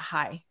reach that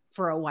high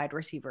for a wide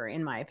receiver,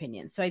 in my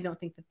opinion. So I don't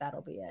think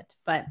that'll be it.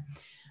 But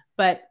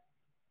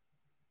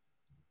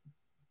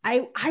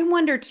I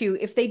wonder too,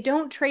 if they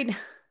don't trade,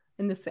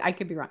 and this, I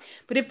could be wrong,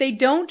 but if they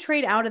don't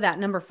trade out of that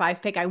number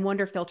 5 pick, I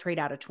wonder if they'll trade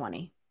out of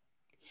 20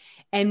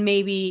 and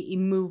maybe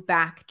move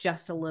back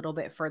just a little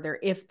bit further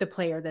if the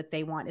player that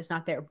they want is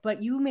not there.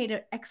 But you made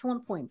an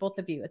excellent point, both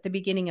of you, at the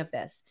beginning of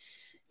this.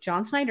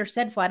 John Snyder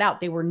said flat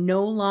out, they were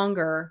no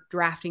longer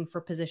drafting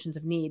for positions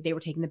of need. They were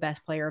taking the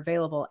best player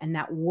available. And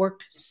that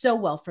worked so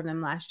well for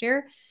them last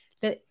year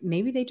that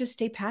maybe they just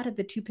stay pat at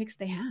the 2 picks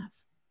they have.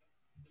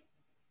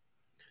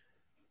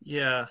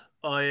 Yeah,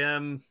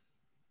 I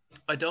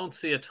don't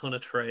see a ton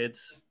of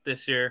trades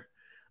this year.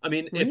 I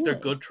mean, Really? If they're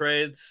good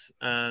trades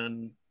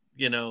and,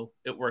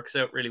 it works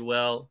out really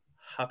well,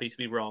 happy to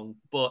be wrong.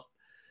 But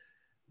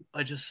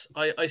I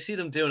see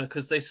them doing it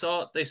because they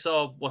saw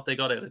what they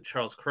got out of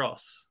Charles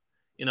Cross.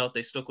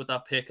 They stuck with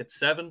that pick at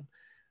 7,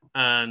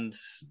 and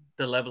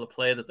the level of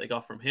play that they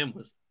got from him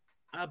was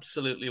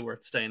absolutely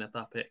worth staying at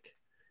that pick.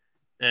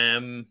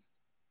 As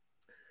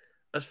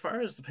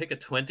far as the pick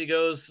at 20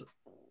 goes,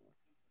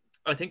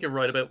 I think you're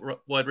right about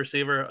wide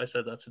receiver. I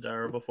said that to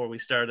Dara before we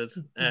started.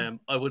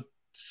 I would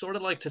sort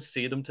of like to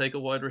see them take a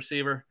wide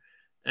receiver.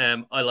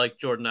 I like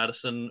Jordan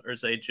Addison or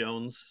Zay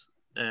Jones.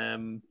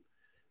 I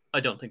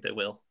don't think they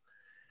will.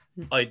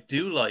 I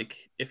do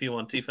like, if you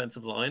want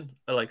defensive line,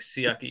 I like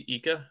Siaki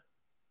Ika.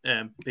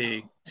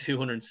 Big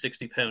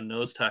 260-pound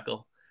nose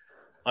tackle.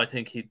 I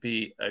think he'd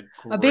be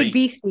a big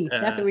beastie.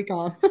 That's what we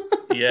call him.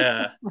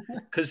 Yeah,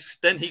 because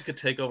then he could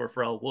take over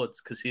for Al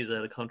Woods because he's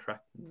out of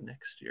contract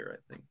next year,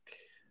 I think.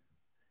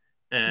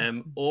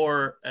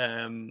 Or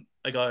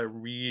a guy I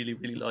really,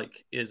 really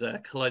like is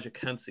Kalijah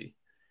Kancey.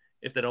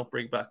 If they don't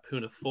bring back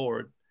Puna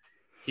Ford,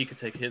 he could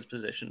take his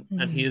position.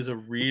 And he is a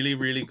really,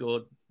 really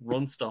good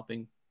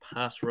run-stopping,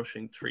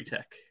 pass-rushing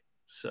 3-tech.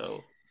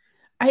 So...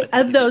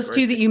 of those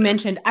two that you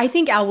mentioned, I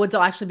think Al Woods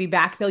will actually be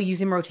back. They'll use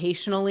him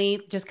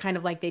rotationally, just kind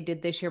of like they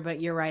did this year. But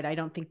you're right. I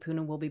don't think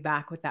Puna will be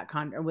back with that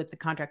with the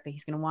contract that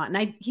he's going to want.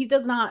 And he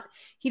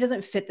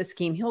doesn't fit the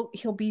scheme.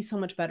 He'll be so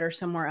much better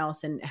somewhere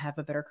else and have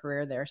a better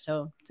career there.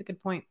 So it's a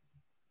good point.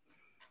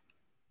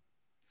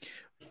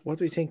 What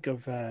do we think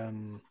of?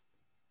 And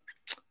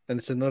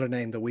it's another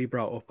name that we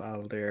brought up,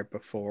 Al, there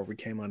before we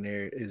came on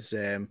here, is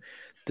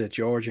the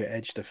Georgia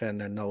edge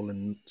defender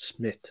Nolan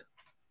Smith.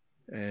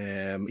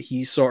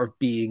 He's sort of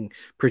being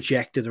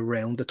projected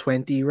around the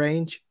 20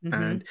 range.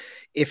 And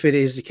if it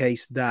is the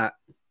case that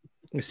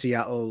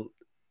Seattle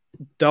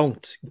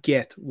don't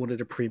get one of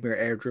the premier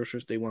edge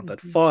rushers they want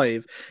at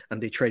 5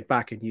 and they trade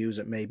back and use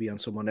it maybe on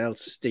someone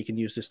else, they can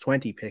use this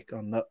 20 pick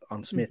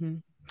on Smith.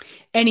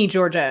 Any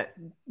Georgia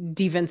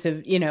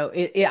defensive,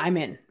 I'm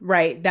in,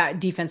 right? That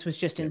defense was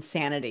just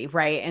insanity,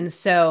 right? And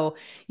so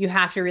you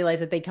have to realize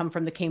that they come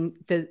from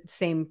the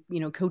same,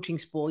 coaching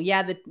school.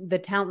 Yeah, the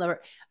talent level,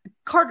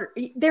 Carter,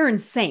 they're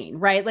insane,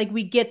 right? Like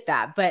we get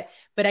that, but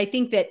I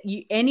think that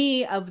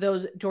any of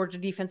those Georgia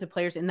defensive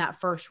players in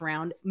that first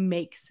round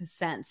makes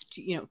sense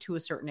to a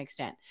certain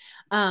extent.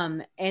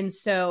 And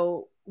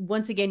so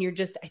once again,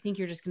 I think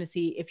you're just going to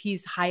see if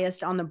he's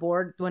highest on the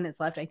board when it's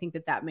left. I think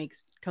that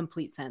makes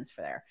complete sense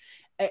for there.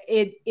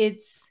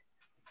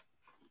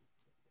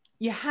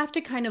 You have to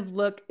kind of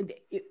look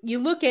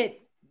at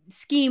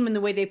scheme and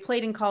the way they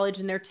played in college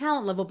and their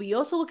talent level, but you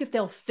also look if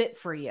they'll fit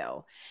for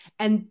you.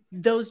 And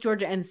those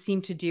Georgia ends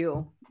seem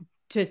to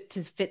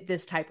fit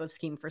this type of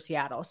scheme for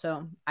Seattle.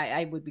 So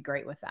I would be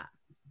great with that.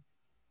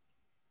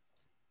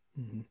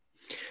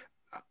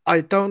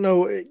 I don't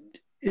know.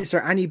 Is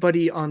there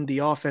anybody on the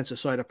offensive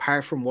side,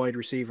 apart from wide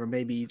receiver,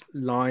 maybe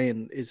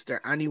line? Is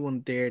there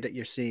anyone there that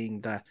you're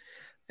seeing that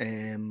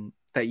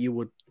that you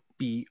would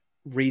be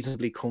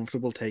reasonably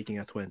comfortable taking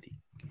at 20?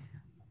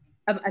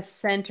 A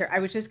center. I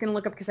was just going to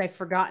look up because I've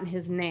forgotten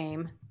his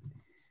name.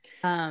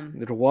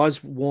 There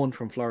was one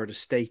from Florida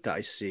State that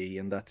I see,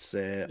 and that's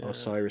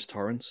O'Cyrus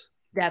Torrence.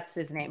 That's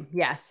his name.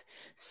 Yes.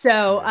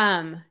 So,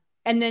 and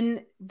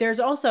then there's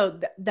also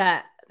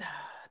the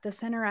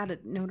center out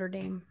of Notre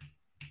Dame.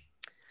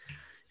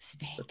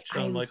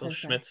 John Michael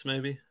Schmitz,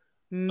 maybe?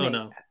 Oh,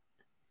 no.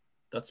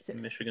 That's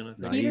Michigan, I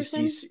think.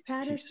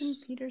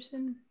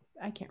 Peterson.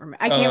 I can't remember.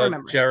 I can't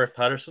remember. Jarrett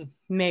Patterson.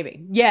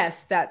 Maybe.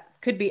 Yes, that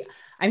could be.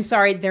 I'm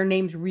sorry. Their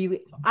names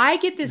really. I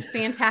get this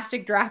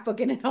fantastic draft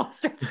book and it all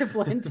starts to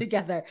blend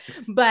together.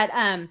 But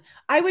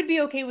I would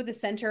be okay with the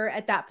center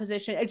at that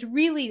position. It's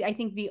really, I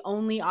think, the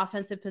only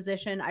offensive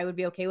position I would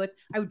be okay with.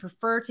 I would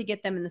prefer to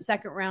get them in the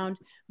second round.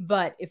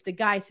 But if the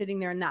guy's sitting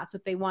there and that's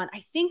what they want, I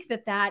think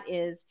that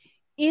is,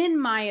 in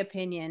my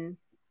opinion,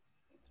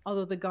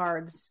 although the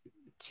guards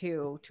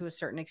to a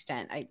certain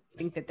extent, I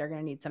think that they're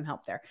going to need some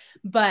help there.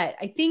 But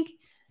I think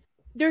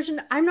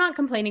I'm not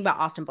complaining about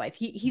Austin Blythe.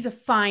 He's a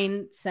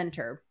fine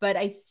center, but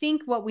I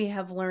think what we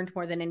have learned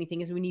more than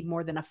anything is we need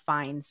more than a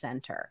fine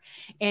center.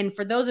 And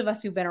for those of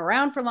us who've been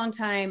around for a long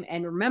time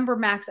and remember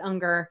Max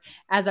Unger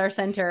as our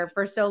center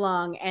for so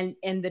long and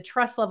the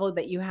trust level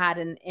that you had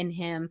in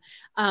him,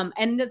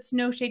 and that's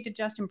no shade to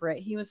Justin Britt.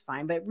 He was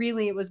fine, but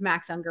really it was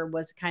Max Unger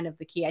was kind of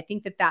the key. I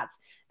think that's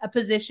a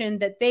position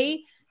that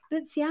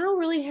Seattle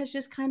really has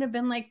just kind of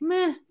been like,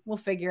 meh, we'll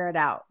figure it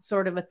out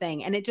sort of a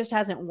thing. And it just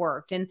hasn't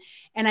worked. And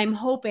I'm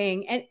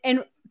hoping,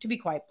 and to be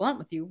quite blunt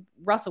with you,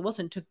 Russell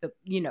Wilson took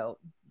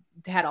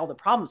had all the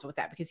problems with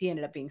that because he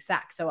ended up being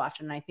sacked so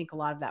often. And I think a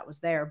lot of that was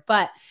there,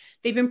 but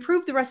they've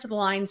improved the rest of the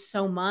line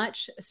so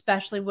much,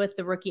 especially with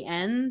the rookie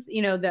ends,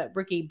 the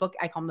rookie book,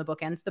 I call them the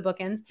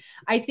bookends.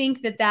 I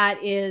think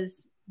that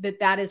is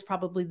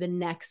probably the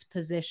next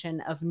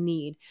position of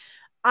need.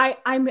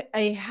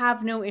 I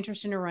have no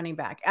interest in a running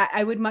back.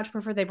 I would much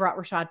prefer they brought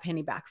Rashad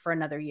Penny back for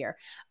another year.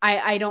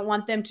 I don't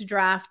want them to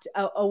draft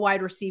a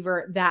wide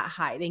receiver that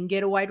high. They can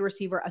get a wide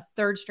receiver, a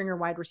third stringer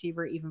wide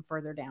receiver, even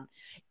further down.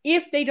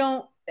 If they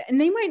don't, and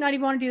they might not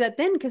even want to do that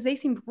then because they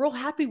seemed real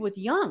happy with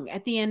Young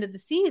at the end of the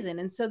season.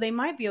 And so they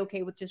might be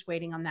okay with just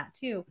waiting on that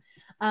too.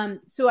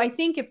 So I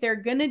think if they're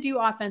going to do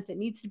offense, it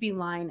needs to be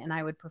line, and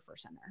I would prefer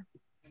center.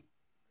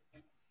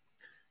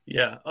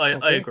 Yeah,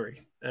 I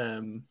agree.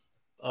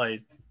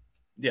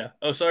 Yeah,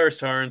 O'Cyrus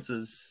Torrence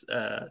is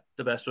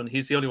the best one.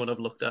 He's the only one I've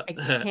looked at. I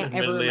can't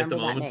ever remember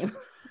that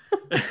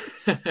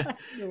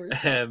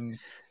name.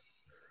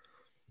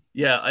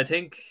 Yeah, I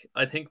think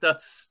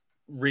that's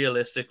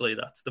realistically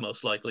that's the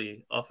most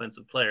likely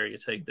offensive player you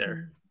take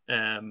there.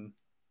 Can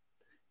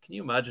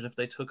you imagine if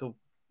they took a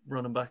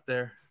running back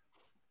there?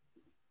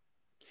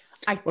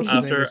 After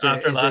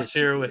last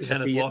year with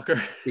Kenneth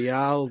Walker,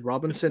 Bial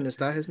Robinson, is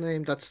that his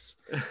name? That's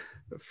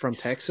from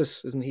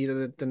Texas, isn't he?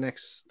 The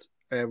next.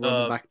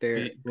 Running back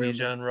there,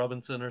 Bijan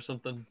Robinson or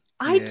something.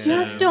 I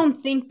just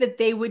don't think that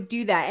they would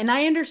do that. And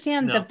I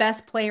understand the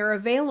best player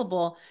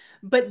available,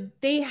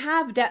 But they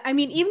have that. I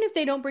mean, even if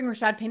they don't bring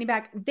Rashad Penny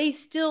back, they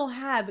still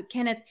have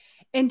Kenneth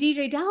and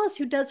DJ Dallas,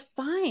 who does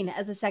fine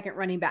as a second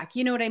running back.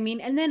 You know what I mean?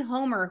 And then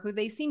Homer, who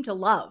they seem to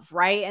love,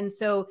 right? And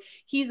so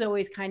he's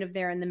always kind of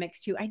there in the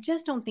mix too. I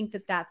just don't think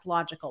that that's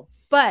logical.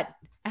 But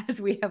as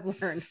we have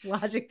learned,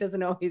 logic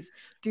doesn't always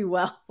do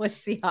well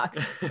with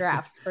Seahawks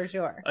drafts, for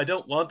sure. I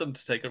don't want them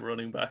to take a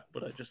running back,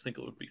 but I just think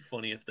it would be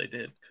funny if they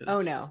did.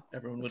 Oh no,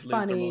 everyone would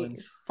lose their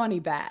minds. Funny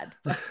bad.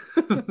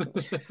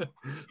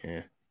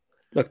 Yeah.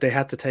 Look, they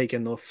had to take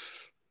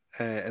enough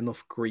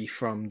grief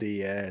from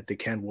the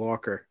Ken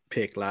Walker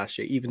pick last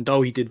year, even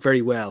though he did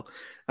very well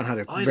and had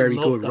a very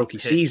good rookie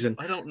season.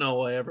 I don't know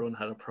why everyone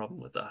had a problem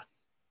with that.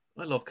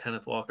 I love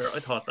Kenneth Walker. I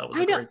thought that was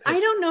a great pick. I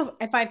don't know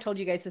if I've told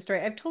you guys this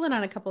story. I've told it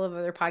on a couple of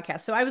other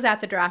podcasts. So I was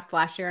at the draft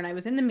last year and I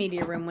was in the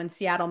media room when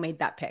Seattle made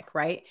that pick,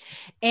 right?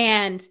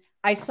 And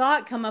I saw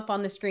it come up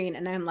on the screen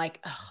and I'm like,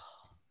 oh,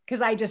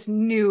 because I just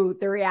knew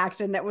the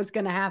reaction that was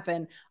going to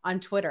happen on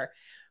Twitter.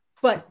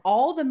 But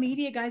all the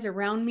media guys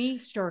around me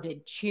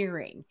started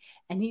cheering.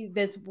 And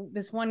this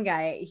one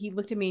guy, he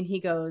looked at me and he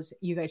goes,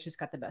 "You guys just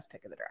got the best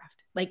pick of the draft."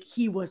 Like,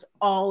 he was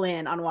all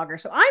in on Walker.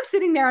 So I'm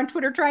sitting there on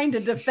Twitter trying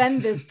to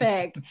defend this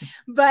pick.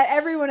 But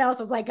everyone else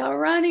was like, "A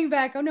running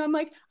back." Oh no, I'm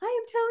like, I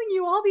am telling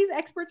you, all these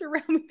experts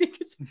around me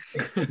think it's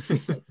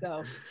great.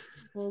 So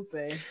we'll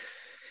see.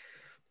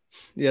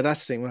 Yeah,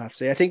 that's the thing we'll have to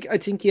say. I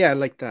think, yeah,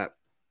 like that.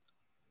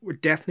 We're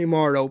definitely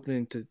more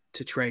open to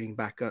trading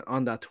back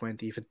on that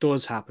 20 if it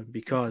does happen,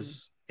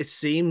 because it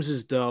seems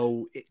as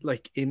though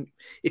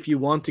if you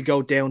want to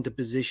go down the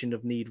position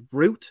of need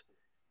route,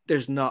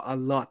 there's not a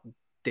lot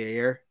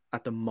there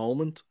at the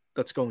moment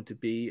that's going to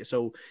be.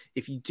 So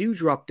if you do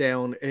drop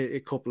down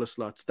a couple of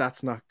slots,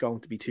 that's not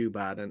going to be too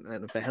bad. And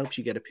if it helps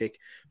you get a pick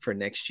for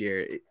next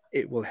year,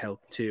 it will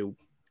help too.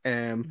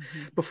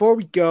 Before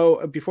we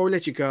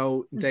let you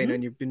go, Dana,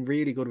 and you've been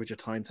really good with your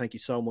time, thank you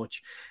so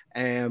much.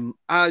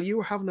 Al, you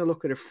were having a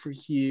look at a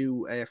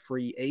few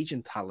free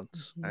agent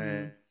talents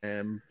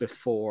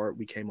before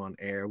we came on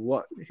air.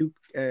 Who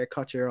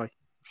caught your eye?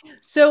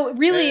 So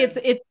really,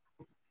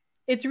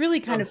 it's really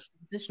kind of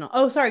positional.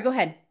 Oh, sorry, go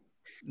ahead.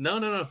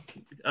 No,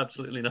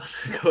 absolutely not.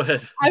 Go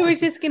ahead. I was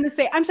just gonna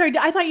say, I'm sorry.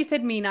 I thought you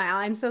said me, Niall.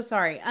 I'm so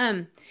sorry.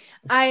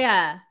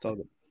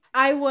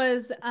 I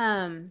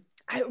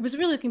was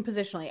really looking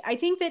positionally. I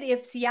think that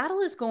if Seattle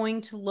is going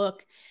to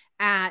look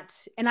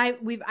at, and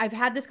I've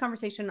had this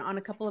conversation on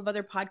a couple of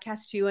other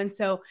podcasts too, and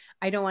so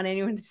I don't want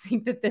anyone to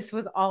think that this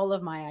was all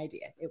of my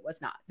idea. It was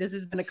not. This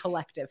has been a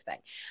collective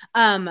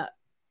thing.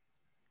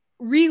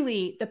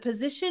 Really, the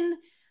position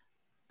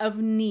of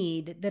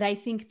need that I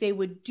think they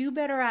would do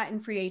better at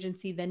in free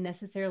agency than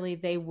necessarily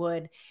they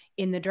would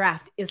in the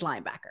draft is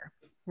linebacker.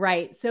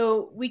 Right.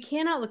 So we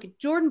cannot look at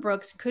Jordan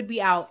Brooks could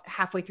be out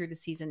halfway through the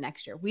season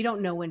next year. We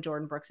don't know when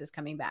Jordan Brooks is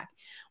coming back.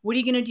 What are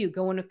you going to do?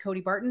 Go in with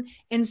Cody Barton?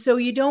 And so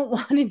you don't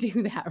want to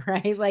do that,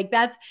 right? Like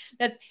that's,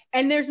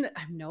 and there's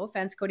no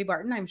offense, Cody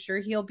Barton. I'm sure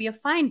he'll be a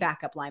fine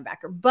backup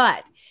linebacker.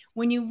 But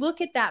when you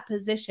look at that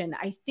position,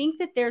 I think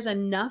that there's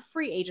enough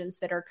free agents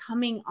that are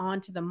coming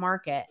onto the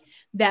market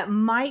that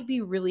might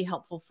be really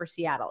helpful for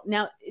Seattle.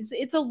 Now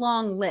it's a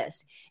long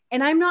list.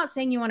 And I'm not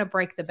saying you want to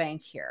break the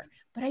bank here,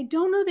 but I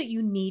don't know that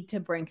you need to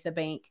break the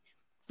bank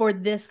for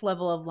this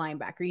level of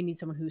linebacker. You need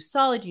someone who's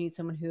solid. You need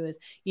someone who is,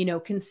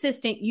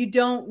 consistent. You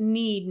don't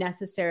need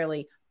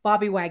necessarily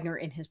Bobby Wagner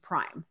in his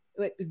prime.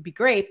 It would be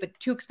great, but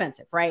too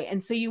expensive, right?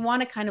 And so you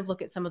want to kind of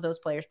look at some of those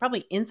players,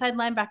 probably inside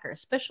linebacker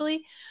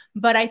especially.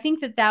 But I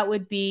think that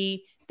would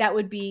be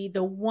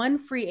the one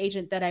free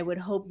agent that I would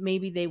hope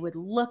maybe they would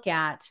look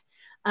at.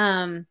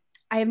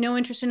 I have no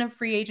interest in a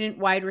free agent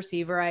wide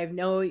receiver. I have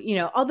no,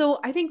 although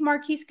I think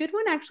Marquise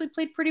Goodwin actually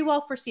played pretty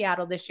well for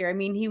Seattle this year. I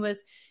mean, he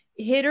was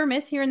hit or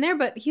miss here and there,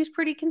 but he was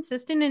pretty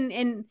consistent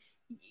and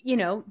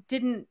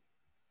didn't,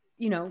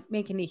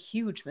 make any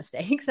huge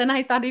mistakes. And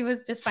I thought he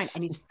was just fine.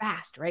 And he's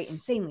fast, right?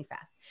 Insanely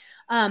fast.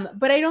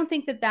 But I don't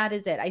think that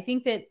is it. I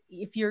think that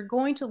if you're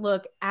going to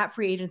look at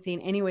free agency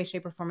in any way,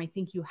 shape, or form, I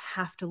think you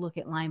have to look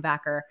at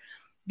linebacker,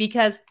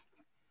 because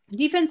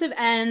defensive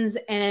ends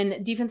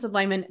and defensive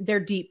linemen, they're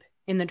deep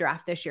in the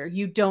draft this year.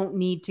 You don't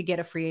need to get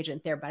a free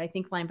agent there, but I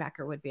think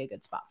linebacker would be a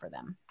good spot for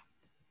them.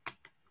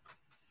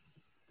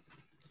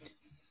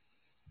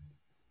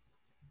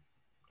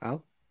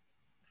 Al?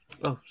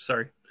 Oh,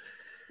 sorry.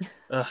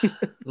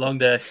 Long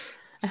day.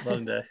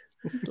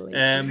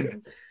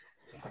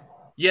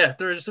 Yeah,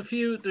 there's a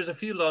few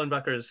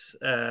linebackers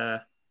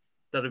that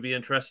I'd be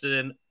interested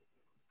in.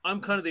 I'm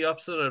kind of the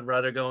opposite. I'd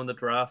rather go in the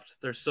draft.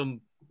 There's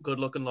some good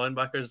looking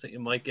linebackers that you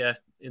might get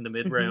in the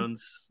mid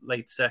rounds,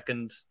 late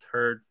second,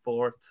 third,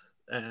 fourth.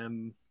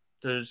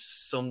 There's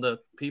some that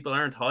people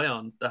aren't high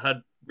on that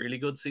had really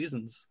good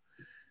seasons.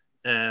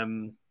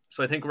 So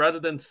I think rather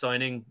than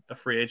signing a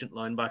free agent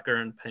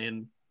linebacker and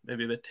paying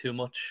maybe a bit too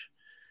much,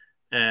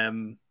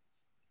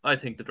 I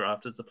think the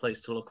draft is the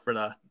place to look for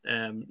that.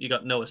 You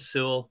got Noah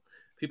Sewell.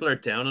 People are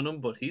down on him,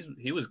 but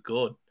he was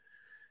good.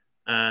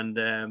 And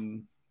I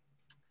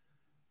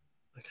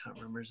can't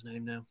remember his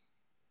name now.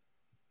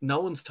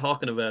 No one's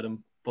talking about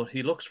him, but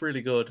he looks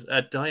really good.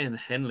 Diane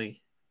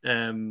Henley.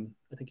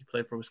 I think he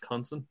played for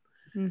Wisconsin.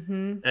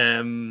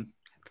 Mm-hmm.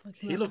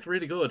 He looked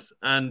really good,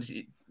 and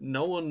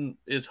no one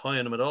is high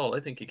on him at all. I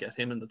think you get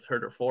him in the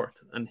third or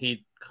fourth, and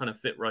he'd kind of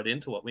fit right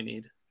into what we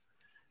need.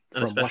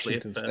 And From especially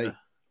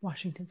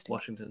Washington State.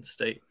 Washington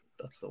State.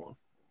 That's the one.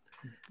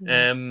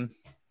 Yeah.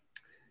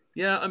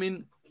 Yeah, I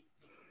mean,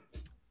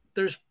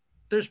 there's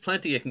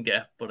plenty you can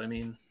get, but I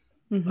mean,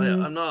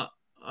 Mhm.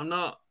 I'm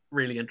not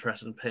really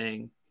interested in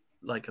paying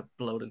like a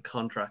bloated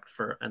contract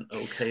for an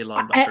okay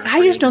linebacker.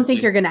 I just don't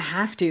think you're going to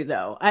have to,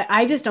 though.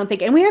 I just don't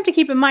think, and we have to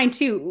keep in mind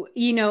too,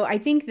 I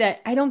think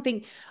that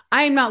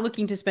I'm not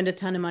looking to spend a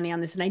ton of money on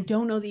this, and I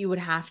don't know that you would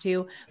have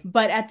to,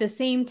 but at the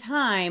same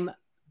time,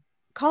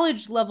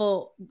 college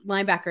level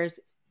linebackers,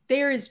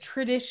 there is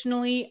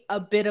traditionally a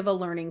bit of a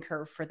learning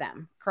curve for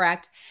them,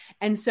 correct?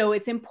 And so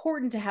it's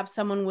important to have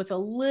someone with a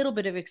little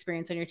bit of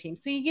experience on your team.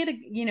 So you get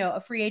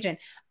a free agent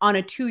on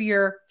a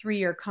 2-year,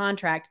 3-year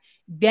contract,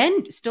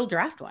 then still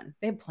draft one.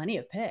 They have plenty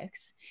of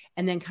picks,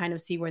 and then kind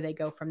of see where they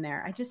go from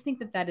there. I just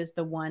think that is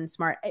the one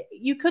smart.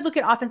 You could look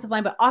at offensive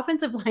line, but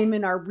offensive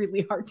linemen are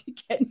really hard to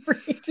get in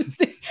free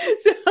agency.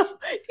 So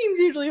teams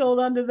usually hold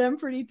on to them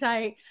pretty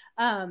tight.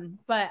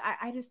 But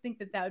I just think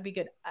that would be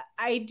good.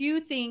 I do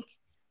think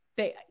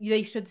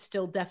they should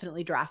still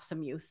definitely draft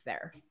some youth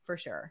there for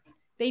sure.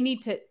 They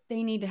need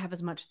to have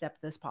as much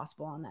depth as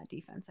possible on that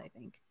defense, I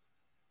think.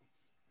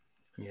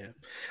 Yeah.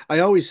 I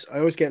always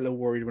get a little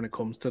worried when it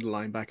comes to the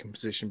linebacking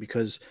position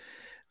because,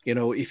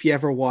 if you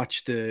ever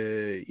watch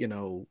the,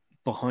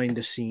 behind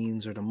the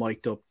scenes or the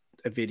mic'd up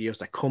videos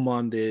that come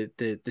on the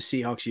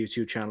Seahawks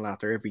YouTube channel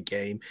after every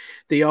game,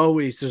 there's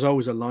always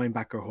a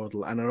linebacker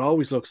huddle, and it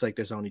always looks like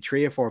there's only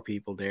 3 or 4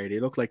 people there. They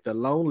look like the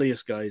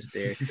loneliest guys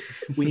there.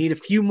 We need a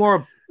few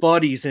more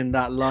bodies in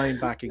that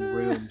linebacking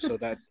room so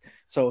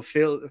it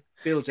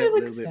fills out a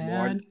little bit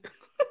more.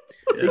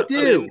 Yeah,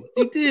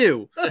 They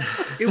do.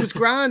 It was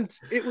grand.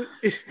 It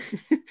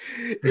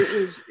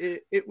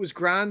was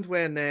grand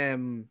when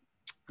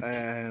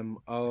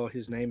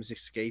his name is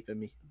escaping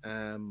me.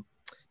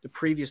 The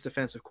previous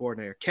defensive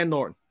coordinator, Ken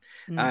Norton,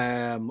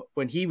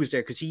 when he was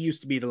there, because he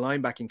used to be the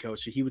linebacking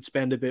coach, so he would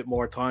spend a bit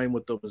more time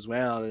with them as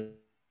well.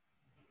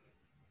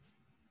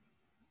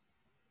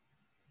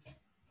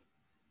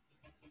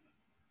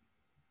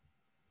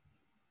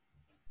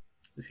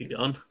 Is he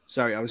gone?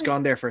 Sorry, I was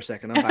gone there for a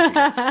second. I'm back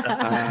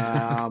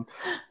again.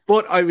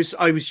 But I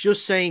was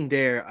just saying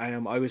there,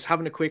 I was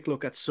having a quick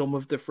look at some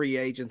of the free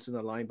agents in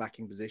the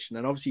linebacking position,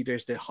 and obviously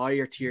there's the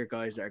higher tier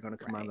guys that are going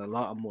to command a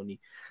lot of money,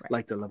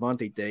 like the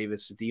Levante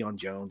Davis, the Deion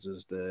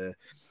Joneses, the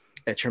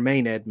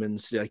Tremaine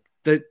Edmonds. Like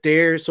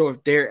they're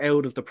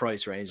out of the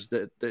price range.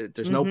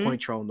 There's no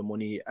point throwing the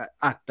money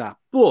at that,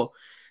 but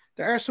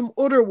there are some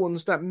other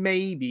ones that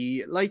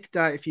maybe like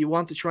that. If you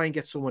want to try and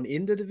get someone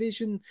in the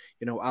division,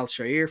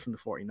 Al-Shaair from the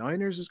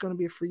 49ers is going to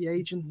be a free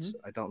agent.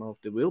 I don't know if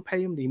they will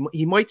pay him.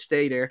 He might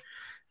stay there.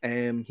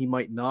 He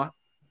might not.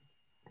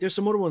 There's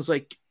some other ones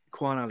like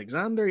Quan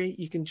Alexander.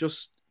 You can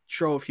just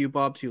throw a few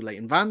bob to.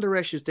 Leighton Vander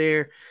Esch is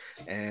there.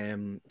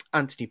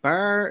 Anthony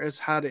Barr has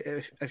had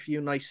a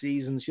few nice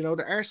seasons.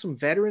 There are some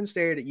veterans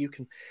there that you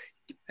can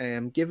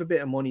give a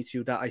bit of money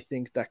to that I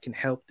think that can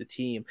help the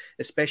team,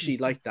 especially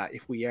like that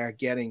if we are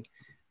getting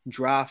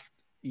draft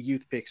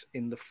youth picks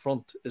in the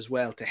front as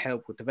well to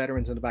help with the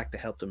veterans in the back to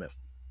help them out.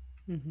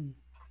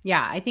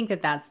 Yeah, I think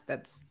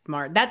that's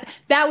smart.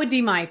 That would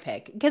be my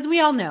pick, because we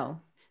all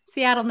know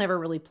Seattle never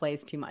really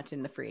plays too much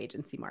in the free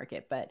agency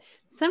market, but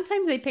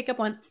sometimes they pick up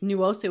one.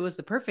 Nwosu was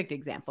the perfect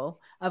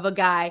example of a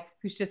guy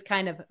who's just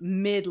kind of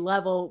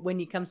mid-level when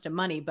he comes to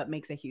money, but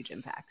makes a huge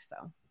impact.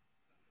 So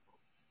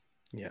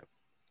yeah,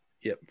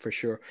 for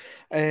sure.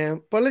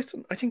 But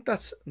listen, I think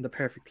that's the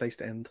perfect place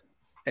to end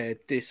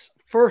this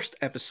first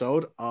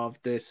episode of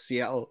the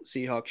Seattle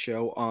Seahawks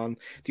show on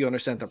the Under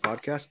Center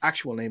podcast.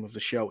 Actual name of the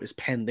show is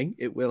pending.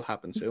 It will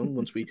happen soon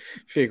once we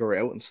figure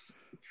out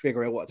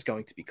what it's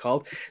going to be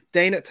called.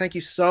 Dana, thank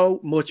you so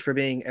much for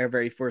being our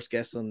very first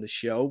guest on the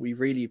show. We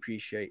really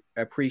appreciate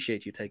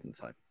you taking the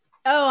time.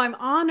 Oh, I'm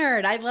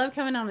honored. I love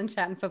coming on and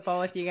chatting football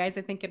with you guys.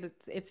 I think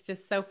it's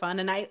just so fun,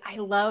 and I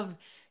love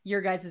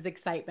your guys'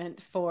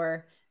 excitement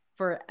for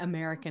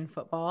American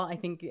football. I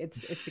think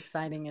it's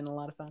exciting and a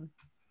lot of fun.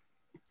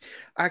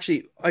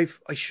 Actually, I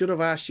should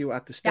have asked you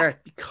at the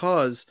start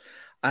because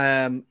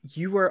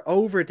you were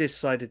over this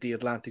side of the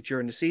Atlantic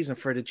during the season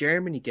for the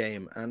Germany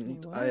game.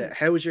 And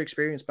how was your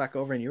experience back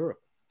over in Europe?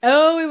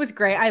 Oh, it was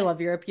great. I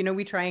love Europe.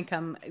 We try and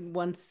come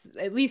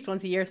at least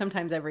once a year,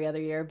 sometimes every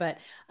other year. But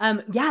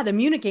the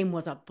Munich game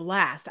was a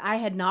blast. I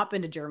had not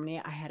been to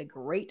Germany. I had a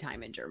great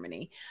time in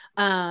Germany.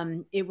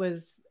 It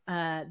was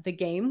the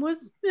game was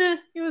it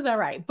was all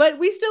right, but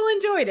we still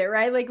enjoyed it,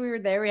 right? Like we were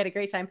there, we had a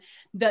great time.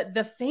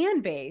 The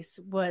fan base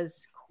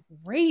was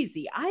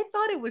crazy. I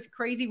thought it was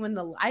crazy when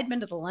I'd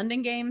been to the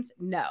London games.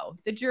 No,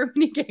 the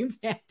Germany games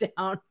hands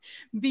down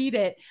beat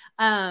it.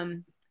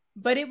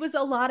 But it was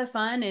a lot of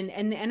fun,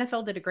 and the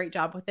NFL did a great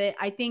job with it.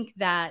 I think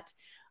that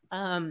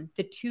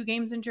the 2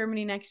 games in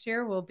Germany next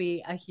year will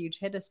be a huge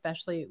hit,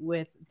 especially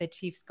with the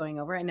Chiefs going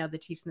over. I know the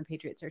Chiefs and the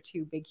Patriots are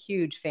 2 big,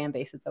 huge fan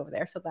bases over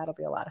there, so that'll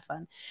be a lot of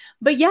fun.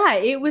 But yeah,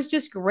 it was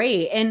just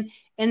great, and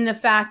the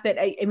fact that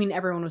I mean,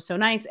 everyone was so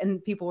nice,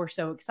 and people were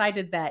so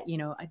excited that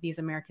these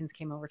Americans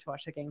came over to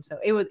watch the game. So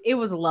it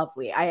was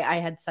lovely. I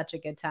had such a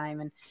good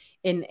time,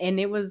 and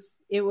it was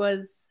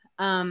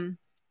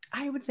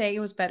I would say it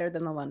was better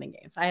than the London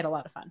games. I had a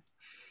lot of fun.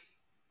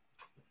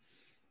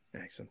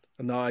 Excellent.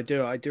 No, I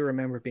do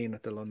remember being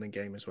at the London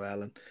game as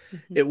well, and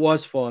it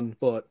was fun.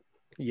 But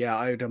yeah,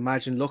 I would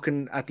imagine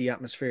looking at the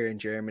atmosphere in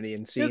Germany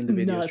and seeing the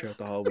videos throughout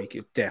the whole week,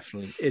 it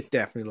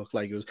definitely looked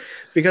like it was,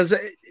 because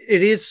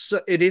it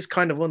is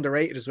kind of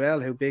underrated as well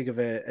how big of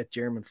a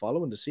German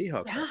following the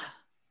Seahawks are.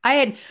 We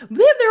have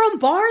their own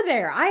bar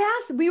there.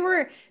 We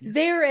were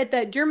there at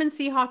the German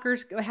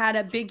Seahawkers had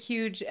a big,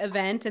 huge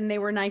event, and they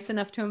were nice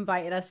enough to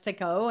invite us to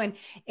go. And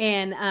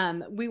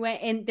we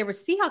went, and there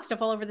was Seahawks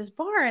stuff all over this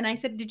bar. And I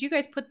said, "Did you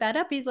guys put that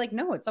up?" He's like,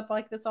 "No, it's up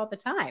like this all the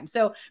time."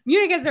 So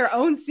Munich has their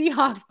own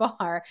Seahawks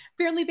bar.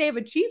 Apparently they have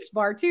a Chiefs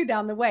bar too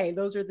down the way.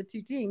 Those are the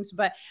 2 teams.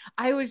 But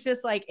I was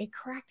just like, it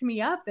cracked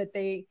me up that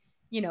they,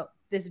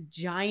 this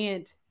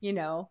giant,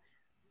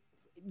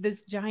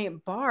 this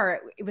giant bar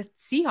with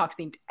Seahawks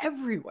themed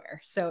everywhere.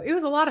 So it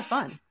was a lot of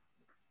fun.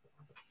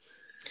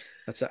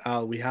 That's it,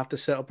 Al. We have to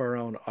set up our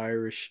own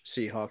Irish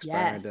Seahawks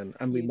bar,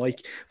 and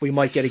we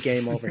might get a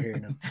game over here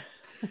now.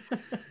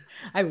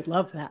 I would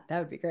love that. That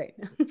would be great.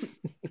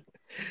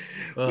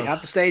 We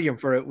have the stadium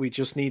for it. We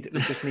just need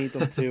them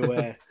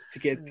to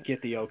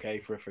get the okay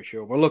for it, for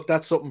sure. Well, look,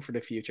 that's something for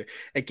the future.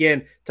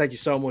 Again, thank you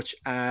so much.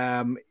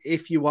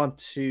 If you want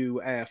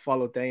to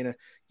follow Dana,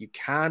 you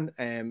can.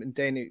 And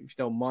Dana, if you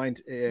don't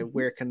mind,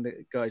 where can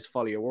the guys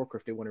follow your work, or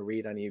if they want to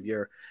read any of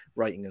your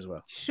writing as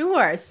well?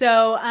 Sure.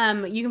 So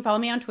you can follow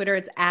me on Twitter.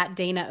 It's at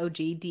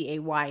DaynaOG,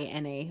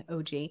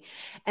 DaynaOG.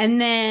 And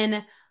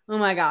then, oh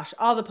my gosh,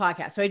 all the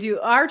podcasts. So I do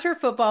Our Turf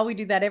Football. We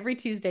do that every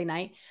Tuesday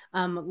night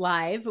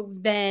live.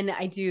 Then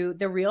I do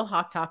The Real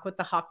Hawk Talk with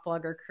the Hawk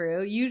Blogger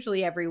crew,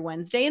 usually every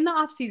Wednesday. In the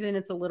off season,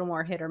 it's a little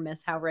more hit or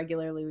miss how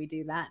regularly we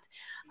do that.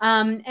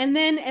 And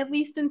then at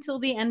least until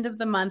the end of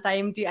the month,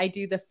 I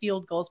do the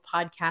Field Goals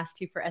podcast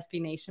too for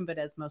SB Nation. But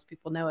as most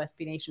people know,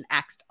 SB Nation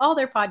axed all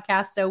their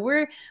podcasts. So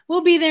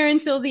we'll be there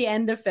until the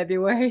end of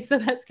February. So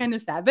that's kind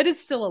of sad, but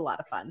it's still a lot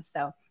of fun.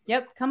 So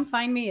yep, come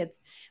find me.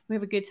 We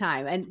have a good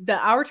time. And the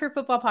Our Turf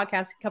Football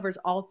podcast covers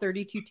all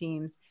 32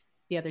 teams.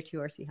 The other 2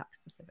 are Seahawks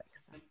specific.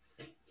 So.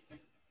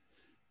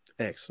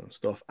 Excellent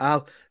stuff.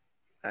 Al,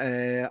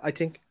 I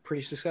think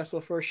pretty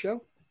successful first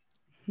show.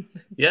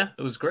 Yeah,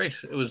 it was great.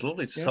 It was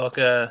lovely to talk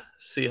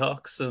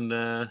Seahawks,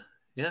 and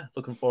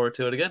looking forward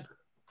to it again.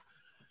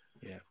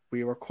 Yeah,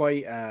 we were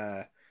quite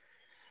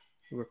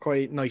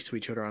nice to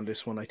each other on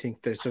this one. I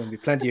think there's going to be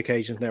plenty of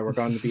occasions now we're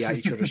going to be at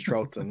each other's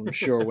throat, and I'm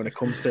sure when it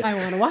comes to I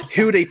want to watch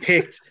who they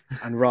picked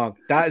and wrong,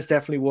 that is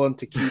definitely one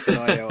to keep an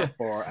eye out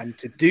for. And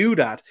to do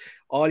that,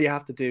 all you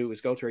have to do is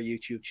go to our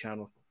YouTube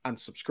channel and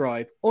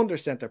subscribe under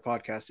Center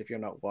Podcast if you're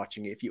not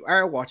watching it. If you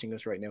are watching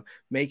us right now,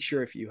 make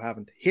sure, if you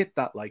haven't, hit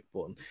that like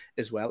button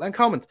as well, and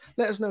comment.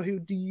 Let us know, who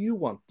do you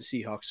want the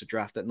Seahawks to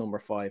draft at number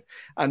 5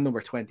 and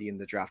number 20 in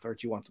the draft, or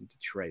do you want them to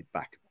trade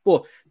back?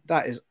 But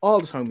that is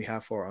all the time we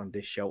have for on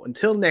this show.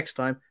 Until next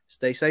time,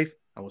 stay safe,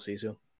 and we'll see you soon.